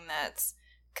nothing that's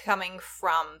coming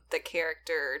from the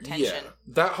character tension. Yeah,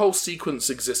 that whole sequence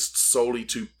exists solely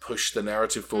to push the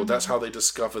narrative forward. That's how they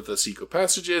discover the secret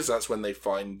passages. That's when they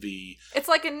find the... It's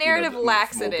like a narrative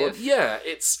laxative.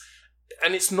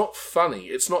 It's not funny.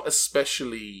 It's not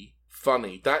especially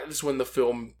funny. That is when the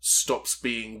film stops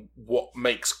being what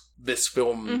makes this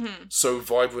film so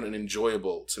vibrant and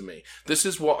enjoyable to me. This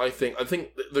is what I think. I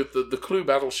think the Clue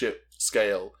Battleship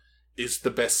scale is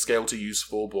the best scale to use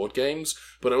for board games,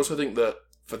 but I also think that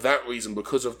for that reason,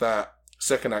 because of that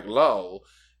second act lull,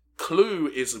 Clue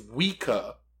is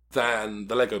weaker than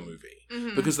the Lego Movie.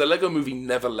 Because the Lego Movie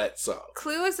never lets up.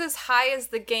 Clue is as high as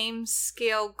the game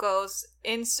scale goes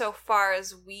insofar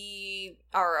as we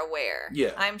are aware.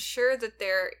 Yeah. I'm sure that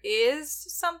there is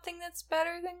something that's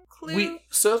better than Clue.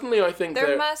 I think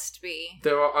there must be.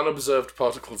 There are unobserved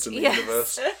particles in the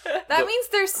universe. that means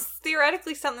there's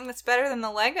theoretically something that's better than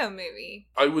the Lego Movie.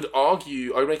 I would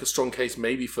make a strong case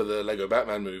maybe for the Lego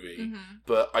Batman movie,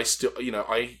 but I still,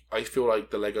 I feel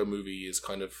like the Lego Movie is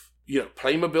kind of...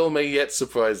 Playmobil may yet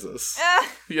surprise us.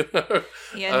 You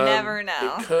never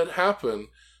know. It could happen.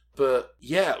 But,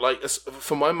 yeah,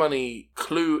 for my money,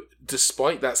 Clue,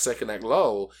 despite that second act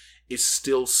lull, is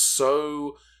still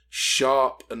so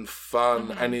sharp and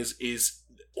fun and is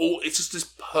it's just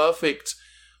this perfect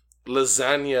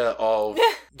lasagna of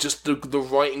just the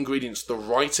right ingredients. The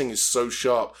writing is so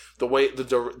sharp. The way, the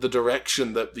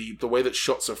direction, the way that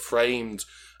shots are framed.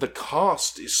 The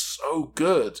cast is so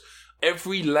good.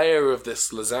 Every layer of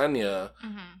this lasagna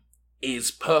is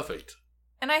perfect.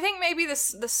 And I think maybe the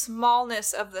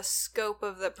smallness of the scope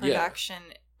of the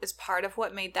production is part of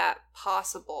what made that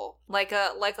possible. Like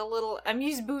a little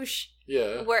amuse-bouche.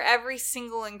 Yeah. Where every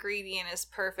single ingredient is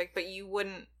perfect, but you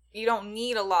don't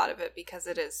need a lot of it because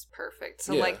it is perfect.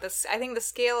 So I think the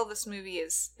scale of this movie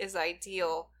is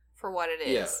ideal for what it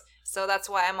is. Yeah. So that's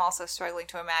why I'm also struggling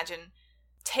to imagine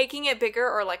taking it bigger,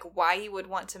 or why you would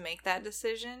want to make that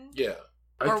decision. Yeah.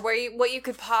 Or what you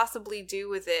could possibly do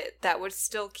with it that would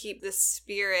still keep the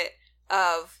spirit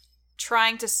of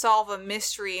trying to solve a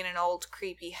mystery in an old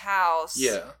creepy house.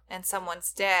 Yeah. And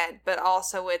someone's dead, but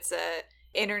also it's a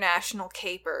international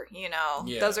caper,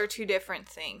 Yeah. Those are two different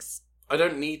things. I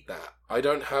don't need that. I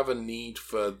don't have a need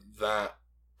for that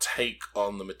take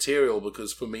on the material,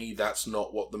 because for me that's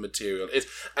not what the material is.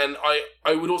 And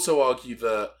I would also argue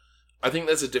that I think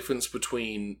there's a difference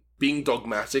between being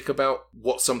dogmatic about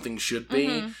what something should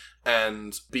be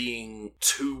and being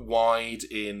too wide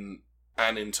in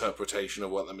an interpretation of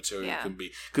what the material can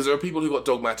be. Because there are people who got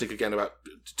dogmatic again about,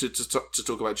 to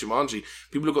talk about Jumanji,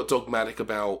 people who got dogmatic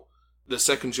about the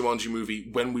second Jumanji movie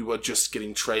when we were just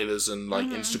getting trailers and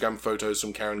Instagram photos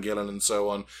from Karen Gillan and so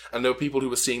on. And there were people who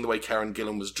were seeing the way Karen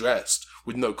Gillan was dressed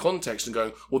with no context and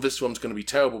going, well, this one's going to be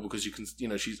terrible because you can,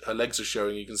 her legs are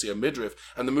showing, you can see her midriff.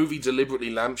 And the movie deliberately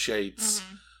lampshades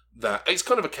that. It's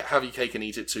kind of a have your cake and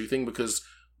eat it too thing, because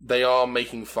they are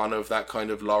making fun of that kind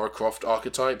of Lara Croft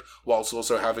archetype whilst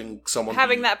also having someone...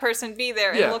 that person be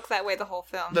there and look that way the whole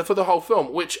film. For the whole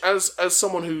film, which as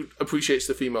someone who appreciates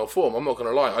the female form, I'm not going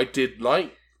to lie, I did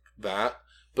like that,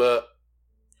 but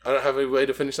I don't have any way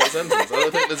to finish that sentence. I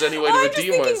don't think there's any way to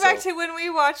redeem myself. I'm just thinking back to when we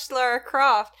watched Lara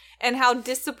Croft and how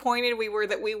disappointed we were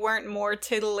that we weren't more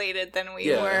titillated than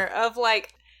we were. Of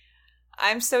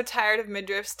I'm so tired of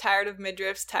midriffs, tired of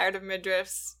midriffs, tired of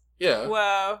midriffs. Yeah.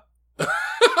 Whoa.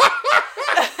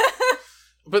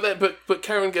 But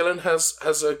Karen Gillan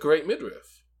has a great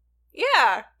midriff.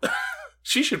 Yeah.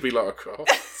 She should be Lara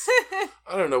Croft.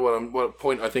 I don't know what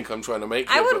point I think I'm trying to make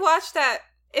here, I would watch that.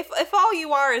 If all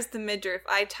you are is the midriff,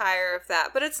 I tire of that.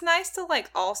 But it's nice to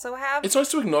also have. It's nice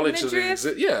to acknowledge midriff. that it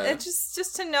exists. Yeah. It's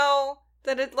just to know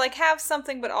that it have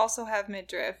something, but also have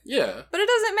midriff. Yeah. But it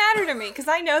doesn't matter to me because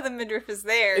I know the midriff is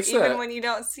there, it's even there. when you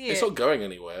don't see it. It's not going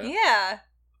anywhere. Yeah.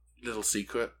 Little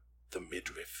secret: the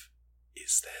midriff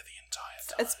is there the entire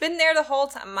time. It's been there the whole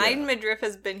time. My midriff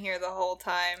has been here the whole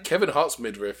time. Kevin Hart's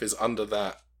midriff is under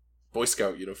that Boy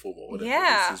Scout uniform or whatever.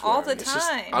 Yeah, all the time. It's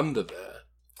just under there.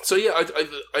 So yeah,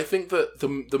 I think that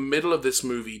the middle of this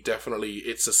movie definitely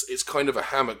it's kind of a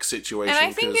hammock situation. And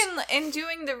I think in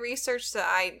doing the research that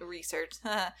I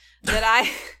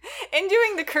in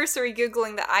doing the cursory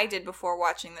googling that I did before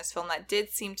watching this film, that did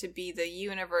seem to be the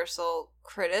universal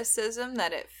criticism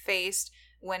that it faced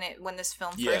when this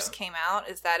film first came out,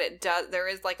 is that there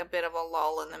is a bit of a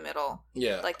lull in the middle.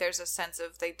 Yeah, there's a sense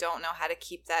of they don't know how to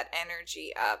keep that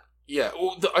energy up. Yeah,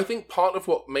 well, I think part of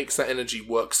what makes that energy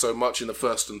work so much in the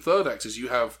first and third act is you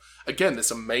have, again,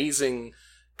 this amazing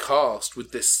cast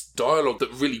with this dialogue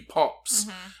that really pops.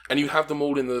 And you have them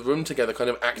all in the room together kind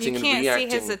of acting and reacting. You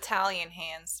can't see his Italian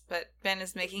hands, but Ben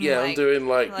is making I'm doing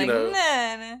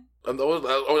nah.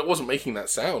 I wasn't making that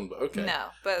sound, but okay. No,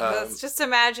 but let's just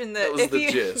imagine that was the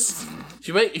gist.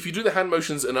 If you do the hand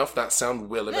motions enough, that sound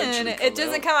will eventually come it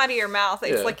doesn't come out of your mouth.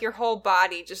 It's like your whole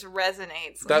body just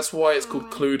resonates. That's why it's called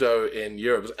Cluedo in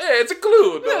Europe. It's a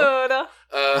Cluedo!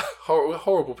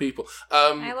 Horrible people.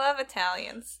 I love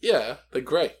Italians. Yeah, they're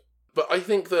great. But I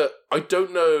think that, I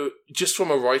don't know, just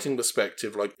from a writing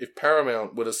perspective, like, if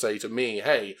Paramount were to say to me,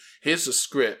 hey, here's the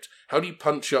script, how do you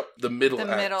punch up the middle act?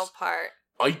 The middle part.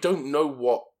 I don't know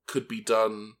what could be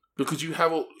done, because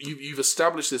you've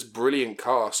established this brilliant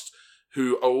cast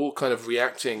who are all kind of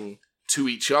reacting to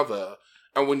each other,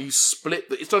 and when you split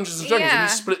it's Dungeons and Dragons, when you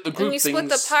split the group, when you split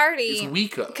the party, it's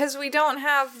weaker. Because we don't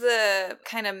have the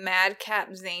kind of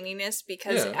madcap zaniness,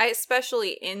 because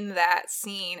especially in that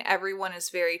scene, everyone is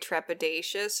very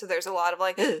trepidatious, so there's a lot of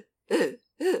like,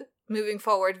 moving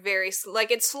forward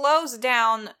it slows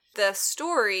down the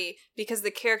story because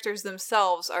the characters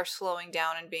themselves are slowing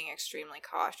down and being extremely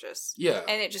cautious. Yeah.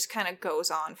 And it just kind of goes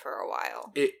on for a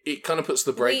while. It kind of puts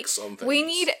the brakes on things. We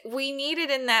needed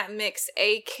in that mix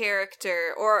a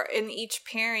character, or in each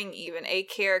pairing even, a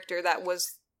character that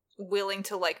was willing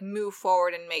to like move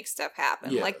forward and make stuff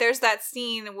happen. Yeah. Like there's that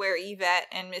scene where Yvette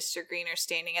and Mr. Green are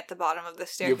standing at the bottom of the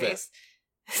staircase.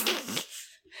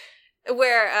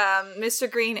 Where Mr.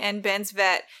 Green and Ben's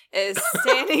vet is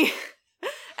standing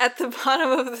at the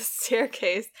bottom of the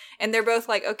staircase, and they're both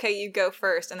like, okay, you go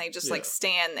first, and they just like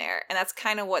stand there, and that's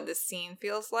kind of what this scene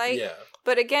feels like. Yeah.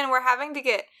 But again, we're having to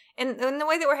get in the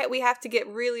way that we have to get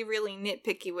really, really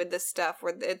nitpicky with this stuff,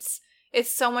 where it's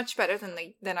so much better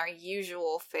than our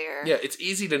usual fare. Yeah, it's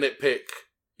easy to nitpick,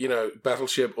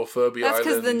 Battleship or Furby Island. That's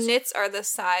because the nits are the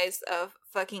size of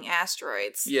fucking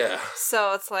asteroids. Yeah.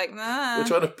 So it's like, nah. We're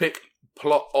trying to pick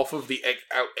plot off of the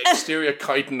exterior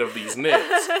chitin of these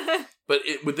nits. But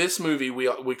with this movie,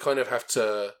 we kind of have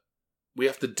to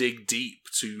dig deep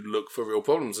to look for real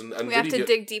problems, and we have to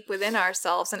dig deep within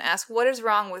ourselves and ask, what is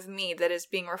wrong with me that is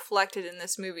being reflected in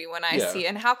this movie when I see it,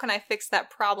 and how can I fix that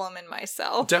problem in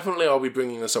myself? Definitely, I'll be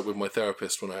bringing this up with my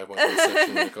therapist when I have my first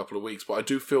session in a couple of weeks. But I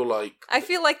do feel like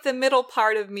the middle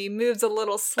part of me moves a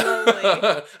little slowly.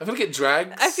 I feel like it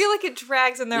drags. I feel like it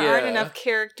drags, and there aren't enough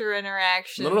character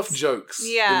interactions. Not enough jokes.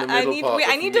 Yeah, in the middle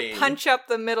I need to punch up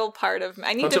the middle part of me.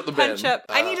 I need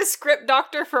I need a script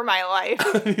doctor for my life.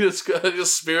 I need a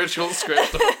spiritual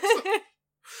script doctor.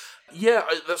 Yeah,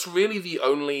 that's really the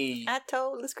only... I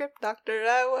told the script doctor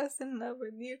I was in love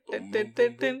with you.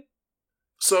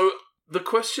 So, the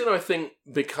question I think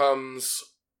becomes...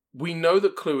 We know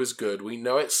that Clue is good. We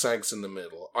know it sags in the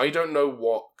middle. I don't know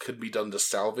what could be done to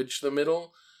salvage the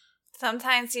middle.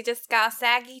 Sometimes you just got a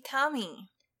saggy tummy.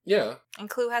 Yeah. And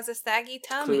Clue has a saggy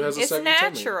tummy. It's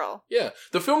natural. Tummy. Yeah.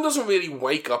 The film doesn't really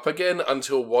wake up again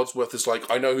until Wadsworth is like,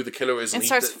 I know who the killer is. And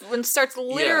starts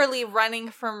literally running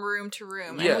from room to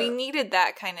room. And we needed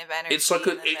that kind of energy. It's like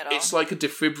it's like a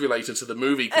defibrillator to the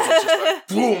movie, because it's just like,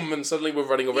 boom, and suddenly we're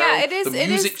running around. Yeah, it is. The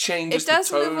music changes, it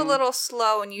does move a little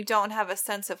slow, and you don't have a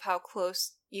sense of how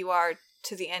close you are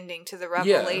to the ending, to the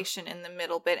revelation in the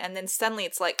middle bit. And then suddenly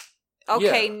it's like,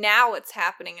 okay, now it's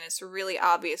happening, and it's really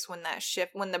obvious when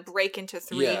when the break into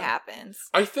 3 happens.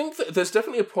 I think that there's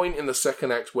definitely a point in the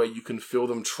second act where you can feel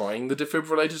them trying the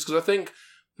defibrillators, because I think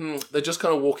they're just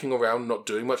kind of walking around not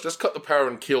doing much. Let's cut the power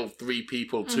and kill 3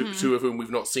 people, two of whom we've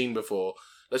not seen before.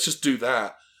 Let's just do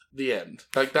that. The end.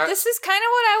 Like that. This is kind of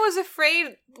what I was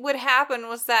afraid would happen,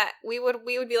 was that we would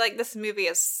be like, this movie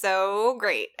is so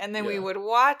great, and then we would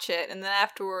watch it, and then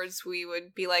afterwards we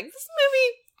would be like, this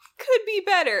movie could be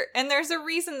better. And there's a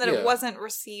reason that it wasn't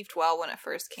received well when it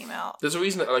first came out. There's a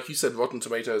reason that, like you said, Rotten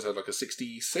Tomatoes had like a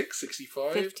 66,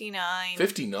 65? 59.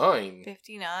 59?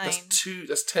 59.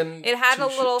 That's 10. It had a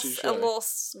little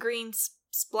green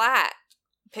splat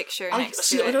picture next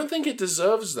to it. I don't think it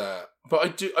deserves that.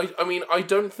 But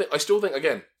I still think,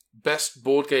 again, best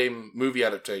board game movie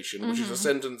adaptation, which is a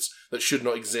sentence that should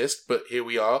not exist, but here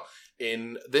we are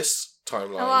in this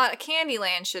timeline. A lot of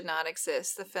Candyland should not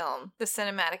exist, the film, the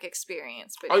cinematic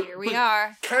experience, but here we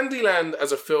are. Candyland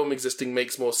as a film existing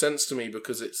makes more sense to me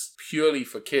because it's purely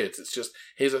for kids. It's just,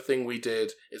 here's a thing we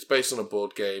did, it's based on a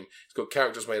board game, it's got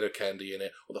characters made of candy in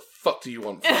it. What the fuck do you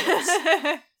want from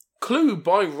us? Clue,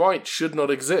 by right, should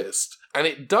not exist. And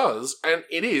it does, and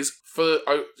it is, for,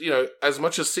 as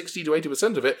much as 60 to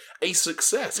 80% of it, a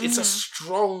success. It's a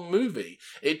strong movie.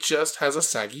 It just has a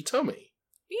saggy tummy.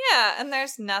 Yeah, and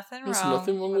there's nothing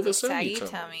wrong with a saggy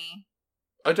tummy.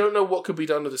 I don't know what could be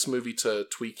done to this movie to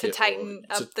tweak it. To tighten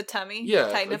up the tummy? Yeah,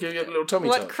 like a little tummy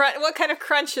tuck. What kind of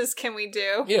crunches can we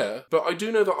do? Yeah, but I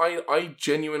do know that I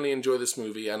genuinely enjoy this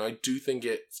movie, and I do think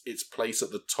its place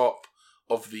at the top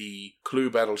of the Clue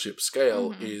Battleship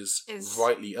scale is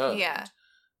rightly earned. Yeah.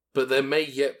 But there may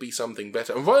yet be something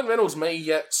better. And Ryan Reynolds may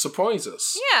yet surprise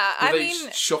us. Yeah, I mean...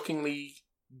 shockingly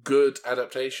good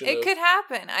adaptation. It could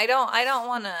happen. I don't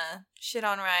want to shit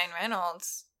on Ryan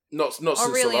Reynolds. Not since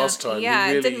really the last time.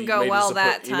 Yeah, it didn't go well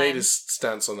that time. He made his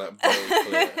stance on that very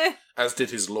clear, as did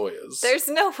his lawyers. There's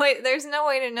no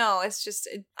way to know. It's just...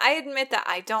 I admit that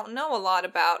I don't know a lot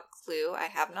about Clue. I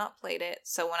have not played it.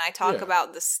 So when I talk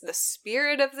about the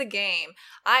spirit of the game,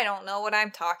 I don't know what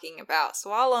I'm talking about.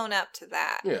 So I'll own up to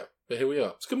that. Yeah, but here we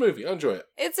are. It's a good movie. I enjoy it.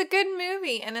 It's a good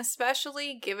movie, and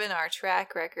especially given our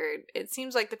track record, it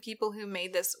seems like the people who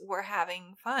made this were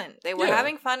having fun. They were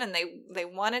having fun, and they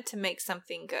wanted to make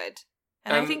something good.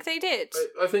 And I think they did.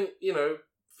 I think,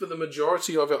 for the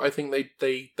majority of it, I think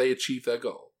they achieved their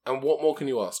goal. And what more can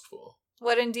you ask for?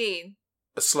 What indeed?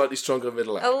 A slightly stronger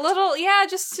middle act. A little,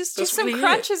 just do some really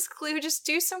crunches, Clue. Just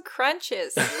do some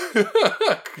crunches.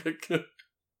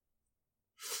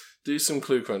 Do some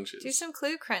Clue crunches. Do some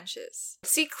Clue crunches.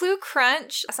 See, Clue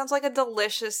Crunch sounds like a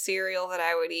delicious cereal that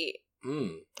I would eat.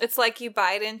 It's like you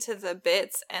bite into the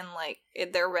bits and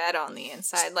they're red on the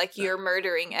inside. Like you're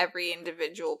murdering every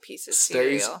individual piece of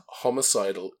cereal. Stays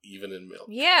homicidal even in milk.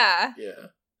 Yeah. Yeah.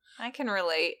 I can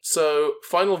relate. So,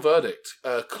 final verdict.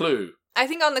 Clue. I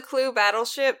think on the Clue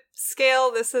Battleship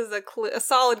scale, this is a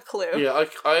solid Clue. Yeah,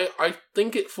 I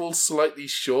think it falls slightly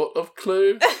short of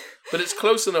Clue, but it's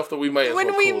close enough that we may as well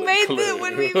call it Clue.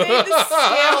 When we made the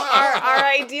scale our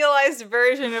idealized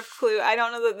version of Clue, I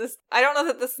don't know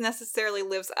that this necessarily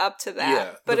lives up to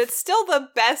that, but it's still the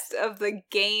best of the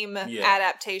game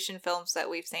adaptation films that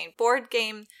we've seen, board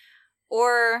game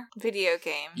or video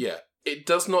game. Yeah. It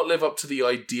does not live up to the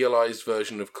idealized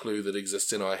version of Clue that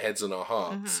exists in our heads and our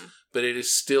hearts, but it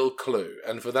is still Clue,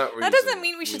 and for that reason... That doesn't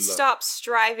mean we should stop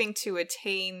striving to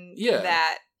attain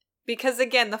that, because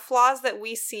again, the flaws that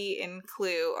we see in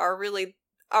Clue are really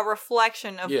a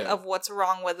reflection of what's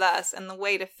wrong with us, and the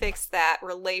way to fix that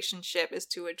relationship is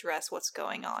to address what's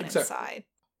going on inside.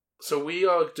 So we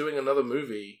are doing another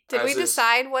movie. Did we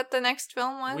decide what the next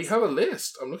film was? We have a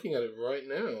list. I'm looking at it right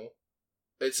now.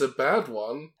 It's a bad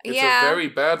one. It's a very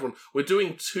bad one. We're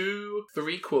doing 2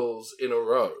 threequels in a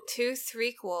row. 2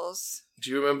 threequels. Do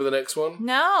you remember the next one?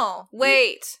 No.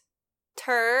 Wait.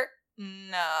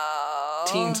 No.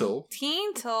 Teentle.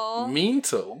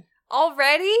 Meentle.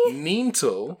 Already?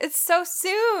 Neentle. It's so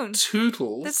soon.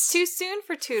 Tootles. It's too soon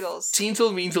for Tootles.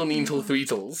 Teentle, Meentle, Neentle,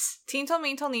 Threetles. Teentle,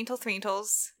 Meentle, Neentle,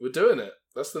 Threetles. We're doing it.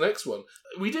 That's the next one.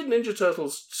 We did Ninja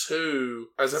Turtles 2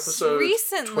 as episode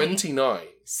recently. 29.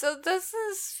 So this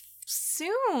is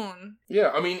soon.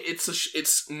 Yeah, I mean,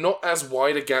 it's not as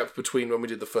wide a gap between when we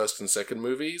did the first and second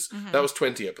movies. That was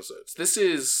 20 episodes. This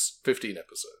is 15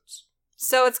 episodes.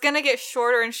 So it's going to get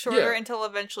shorter and shorter until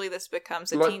eventually this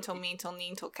becomes a Teentle, Meentle,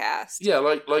 Neentle cast. Yeah,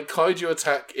 like Kaiju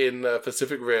Attack in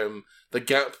Pacific Rim, the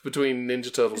gap between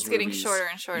Ninja Turtles movies... It's getting shorter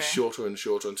and shorter. ...is shorter and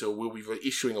shorter until we'll be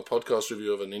issuing a podcast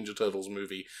review of a Ninja Turtles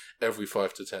movie every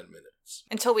 5 to 10 minutes.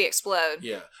 Until we explode.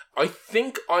 Yeah. I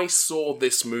think I saw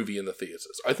this movie in the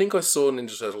theaters. I think I saw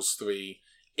Ninja Turtles 3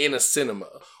 in a cinema.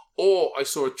 Or I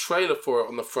saw a trailer for it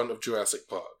on the front of Jurassic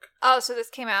Park. Oh, so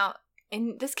this came out...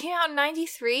 And this came out in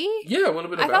 93? Yeah, it would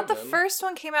have been about I thought the first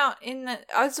one came out in...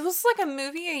 was this like a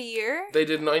movie a year? They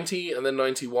did 90 and then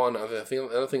 91. I don't think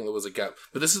there was a gap.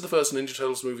 But this is the first Ninja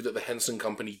Turtles movie that the Henson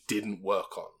Company didn't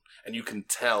work on. And you can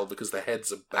tell because the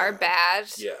heads are bad. Are bad?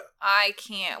 Yeah. I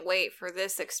can't wait for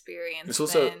this experience. It's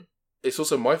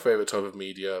also my favourite type of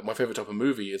media. My favourite type of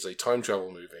movie is a time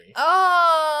travel movie.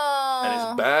 Oh! And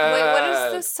it's bad. Wait, what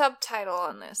is the subtitle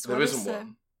on this? There isn't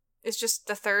one. It's just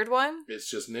the third one? It's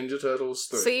just Ninja Turtles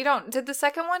 3. So you don't... Did the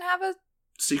second one have a...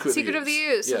 Secret of the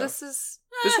Ooze. So this is...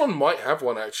 This one might have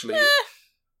one, actually.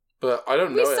 But I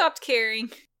don't know. We stopped caring.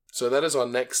 So that is our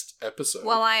next episode.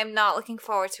 Well, I am not looking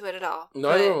forward to it at all.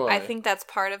 Neither am I. I think that's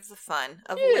part of the fun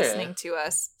of listening to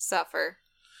us suffer.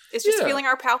 It's just feeling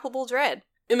our palpable dread.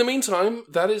 In the meantime,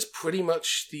 that is pretty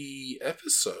much the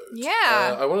episode.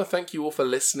 Yeah. I want to thank you all for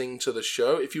listening to the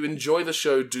show. If you enjoy the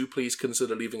show, do please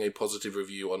consider leaving a positive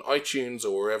review on iTunes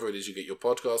or wherever it is you get your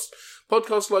podcasts.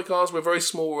 Podcasts like ours, we're very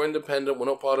small, we're independent, we're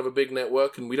not part of a big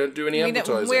network, and we don't do any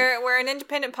advertising. We're an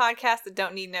independent podcast that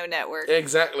don't need no network.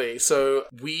 Exactly. So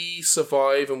we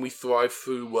survive and we thrive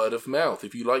through word of mouth.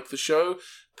 If you like the show,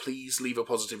 please leave a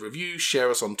positive review, share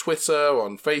us on Twitter,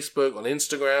 on Facebook, on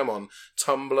Instagram, on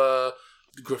Tumblr.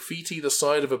 Graffiti the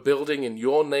side of a building in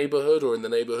your neighborhood or in the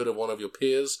neighborhood of one of your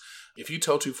peers. If you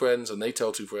tell 2 friends and they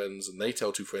tell 2 friends and they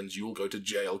tell 2 friends, you will go to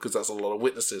jail because that's a lot of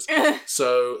witnesses.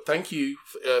 So thank you.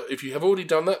 If you have already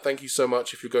done that, thank you so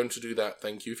much. If you're going to do that,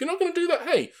 thank you. If you're not going to do that,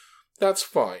 hey, that's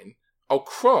fine. I'll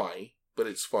cry, but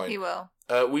it's fine. He will.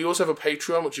 We also have a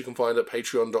Patreon, which you can find at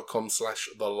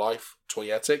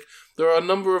patreon.com/thelifetoyetic. There are a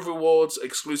number of rewards,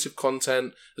 exclusive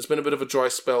content. There's been a bit of a dry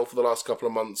spell for the last couple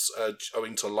of months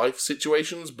owing to life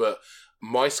situations, but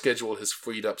my schedule has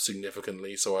freed up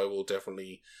significantly, so I will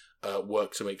definitely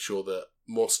work to make sure that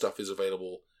more stuff is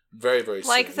available very, very soon.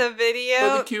 Like the video?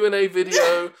 Like the Q&A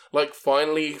video, like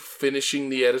finally finishing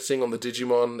the editing on the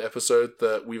Digimon episode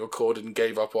that we recorded and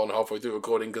gave up on halfway through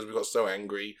recording because we got so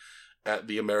angry at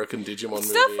the American Digimon movie.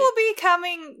 Stuff will be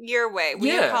coming your way.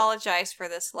 We apologize for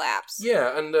this lapse.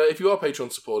 Yeah, and if you are a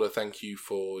Patreon supporter, thank you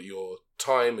for your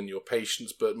time and your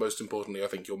patience, but most importantly, I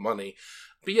think your money.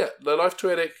 But yeah, The Life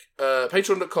Toyetic,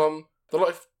 patreon.com, The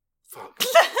Life... Fuck.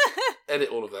 Edit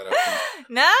all of that out.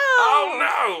 No! Oh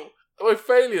no! My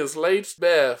failures laid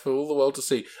bare for all the world to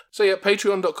see. So yeah,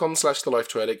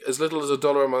 patreon.com/thelifetoyetic. As little as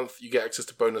 $1 a month, you get access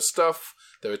to bonus stuff.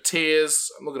 There are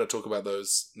tiers. I'm not going to talk about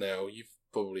those now. You've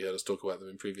probably heard us talk about them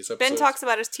in previous episodes. Ben talks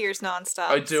about his tears nonstop.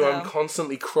 I do. So. I'm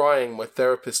constantly crying. My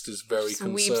therapist is very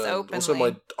concerned. Weeps openly. Also,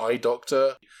 my eye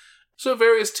doctor. So,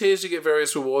 various tiers, you get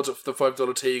various rewards. At the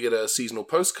 $5 tier, you get a seasonal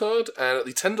postcard. And at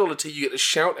the $10 tier, you get a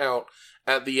shout out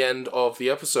at the end of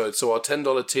the episode. So, our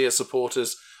 $10 tier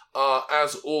supporters are,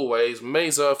 as always,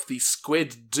 Mazarth, the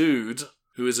squid dude,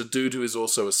 who is a dude who is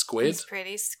also a squid. He's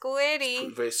pretty squiddy.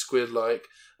 Very squid-like.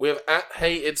 We have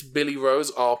Hey It's Billy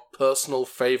Rose, our personal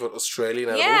favourite Australian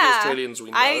out of all the Australians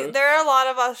we know. There are a lot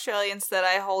of Australians that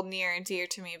I hold near and dear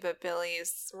to me, but Billy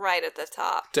is right at the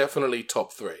top. Definitely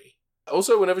top 3.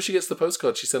 Also, whenever she gets the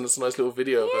postcard, she sends us a nice little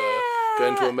video of her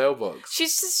going to a mailbox. She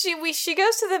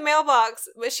goes to the mailbox,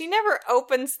 but she never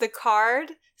opens the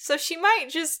card, so she might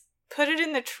just put it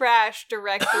in the trash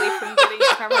directly from getting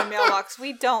it from her mailbox.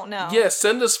 We don't know. Yeah,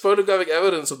 send us photographic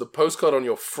evidence of the postcard on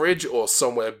your fridge or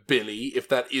somewhere, Billy, if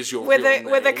that is your real name.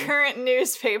 With a current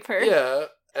newspaper. Yeah,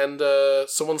 and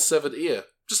someone's severed ear.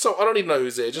 Just so I don't even know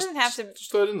who's here. Just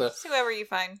throw it in there. Whoever you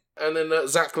find. And then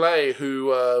Zach Lay,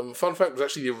 who, fun fact, was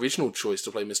actually the original choice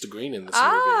to play Mr. Green in this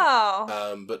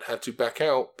movie. But had to back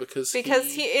out because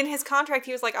he in his contract,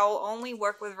 he was like, I will only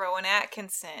work with Rowan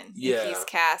Atkinson if he's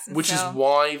cast. And which is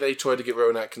why they tried to get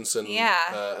Rowan Atkinson.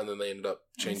 Yeah. And then they ended up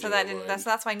changing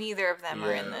that's why neither of them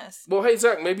are in this. Well, hey,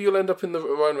 Zach, maybe you'll end up in the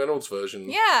Ryan Reynolds version.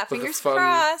 Yeah, fingers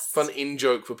crossed. Fun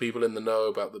in-joke for people in the know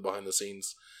about the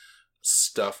behind-the-scenes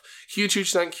stuff.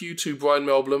 Huge thank you to Brian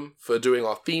Melblom for doing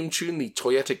our theme tune, the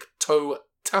Toyetic Toe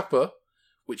Tapper,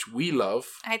 which we love.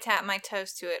 I tap my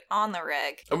toes to it on the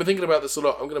reg. I've been thinking about this a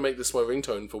lot. I'm going to make this my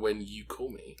ringtone for when you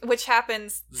call me. Which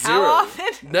happens 0. How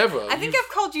often? Never. I think I've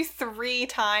called you 3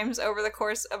 times over the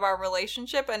course of our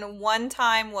relationship, and one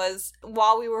time was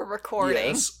while we were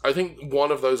recording. Yes. I think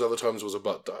one of those other times was a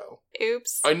butt dial.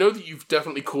 Oops. I know that you've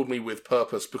definitely called me with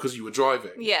purpose because you were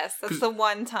driving. Yes, that's the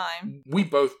one time. We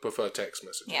both prefer text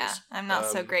messages. Yeah, I'm not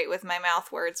so great with my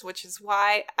mouth words, which is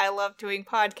why I love doing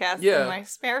podcasts in my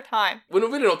spare time. We're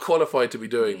really not qualified to be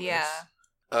doing this.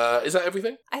 Is that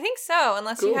everything? I think so,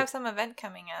 unless you have some event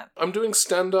coming up. I'm doing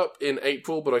stand-up in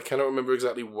April, but I cannot remember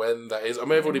exactly when that is. I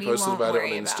may have already posted about it on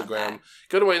Instagram.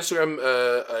 Go to my Instagram,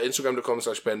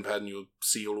 instagram.com/benpad, and you'll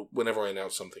see whenever I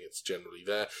announce something, it's generally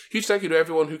there. Huge thank you to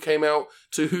everyone who came out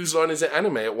to Whose Line Is It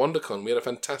Anime at WonderCon. We had a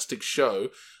fantastic show.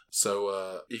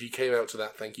 So if you came out to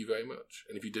that, thank you very much.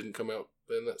 And if you didn't come out,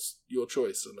 then that's your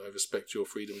choice, and I respect your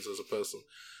freedoms as a person.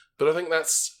 But I think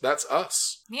that's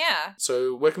us. Yeah.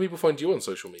 So where can people find you on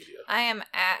social media? I am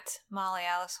at Molly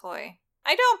Alice Hoy.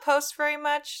 I don't post very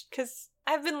much because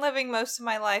I've been living most of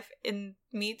my life in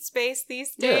meat space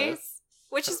these days,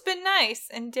 which has been nice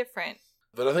and different.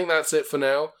 But I think that's it for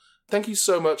now. Thank you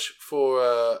so much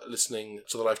for listening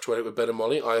to The Life Toyetic with Ben and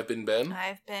Molly. I have been Ben.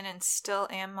 I've been and still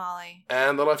am Molly.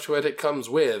 And The Life Toyetic comes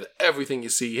with everything you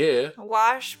see here.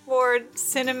 Washboard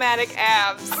cinematic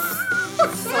abs.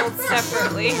 Sold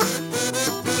separately.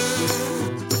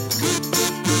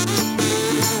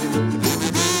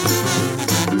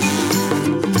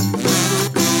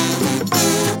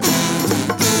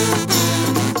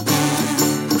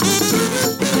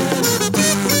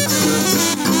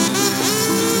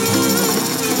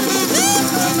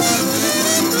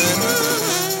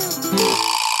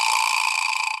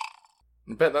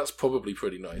 I bet that's probably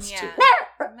pretty nice too.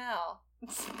 Mel.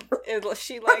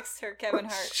 She likes her Kevin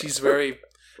Hart. She's very...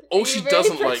 Oh, she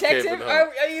doesn't like Kevin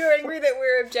Hart. Are you angry that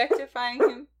we're objectifying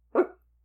him?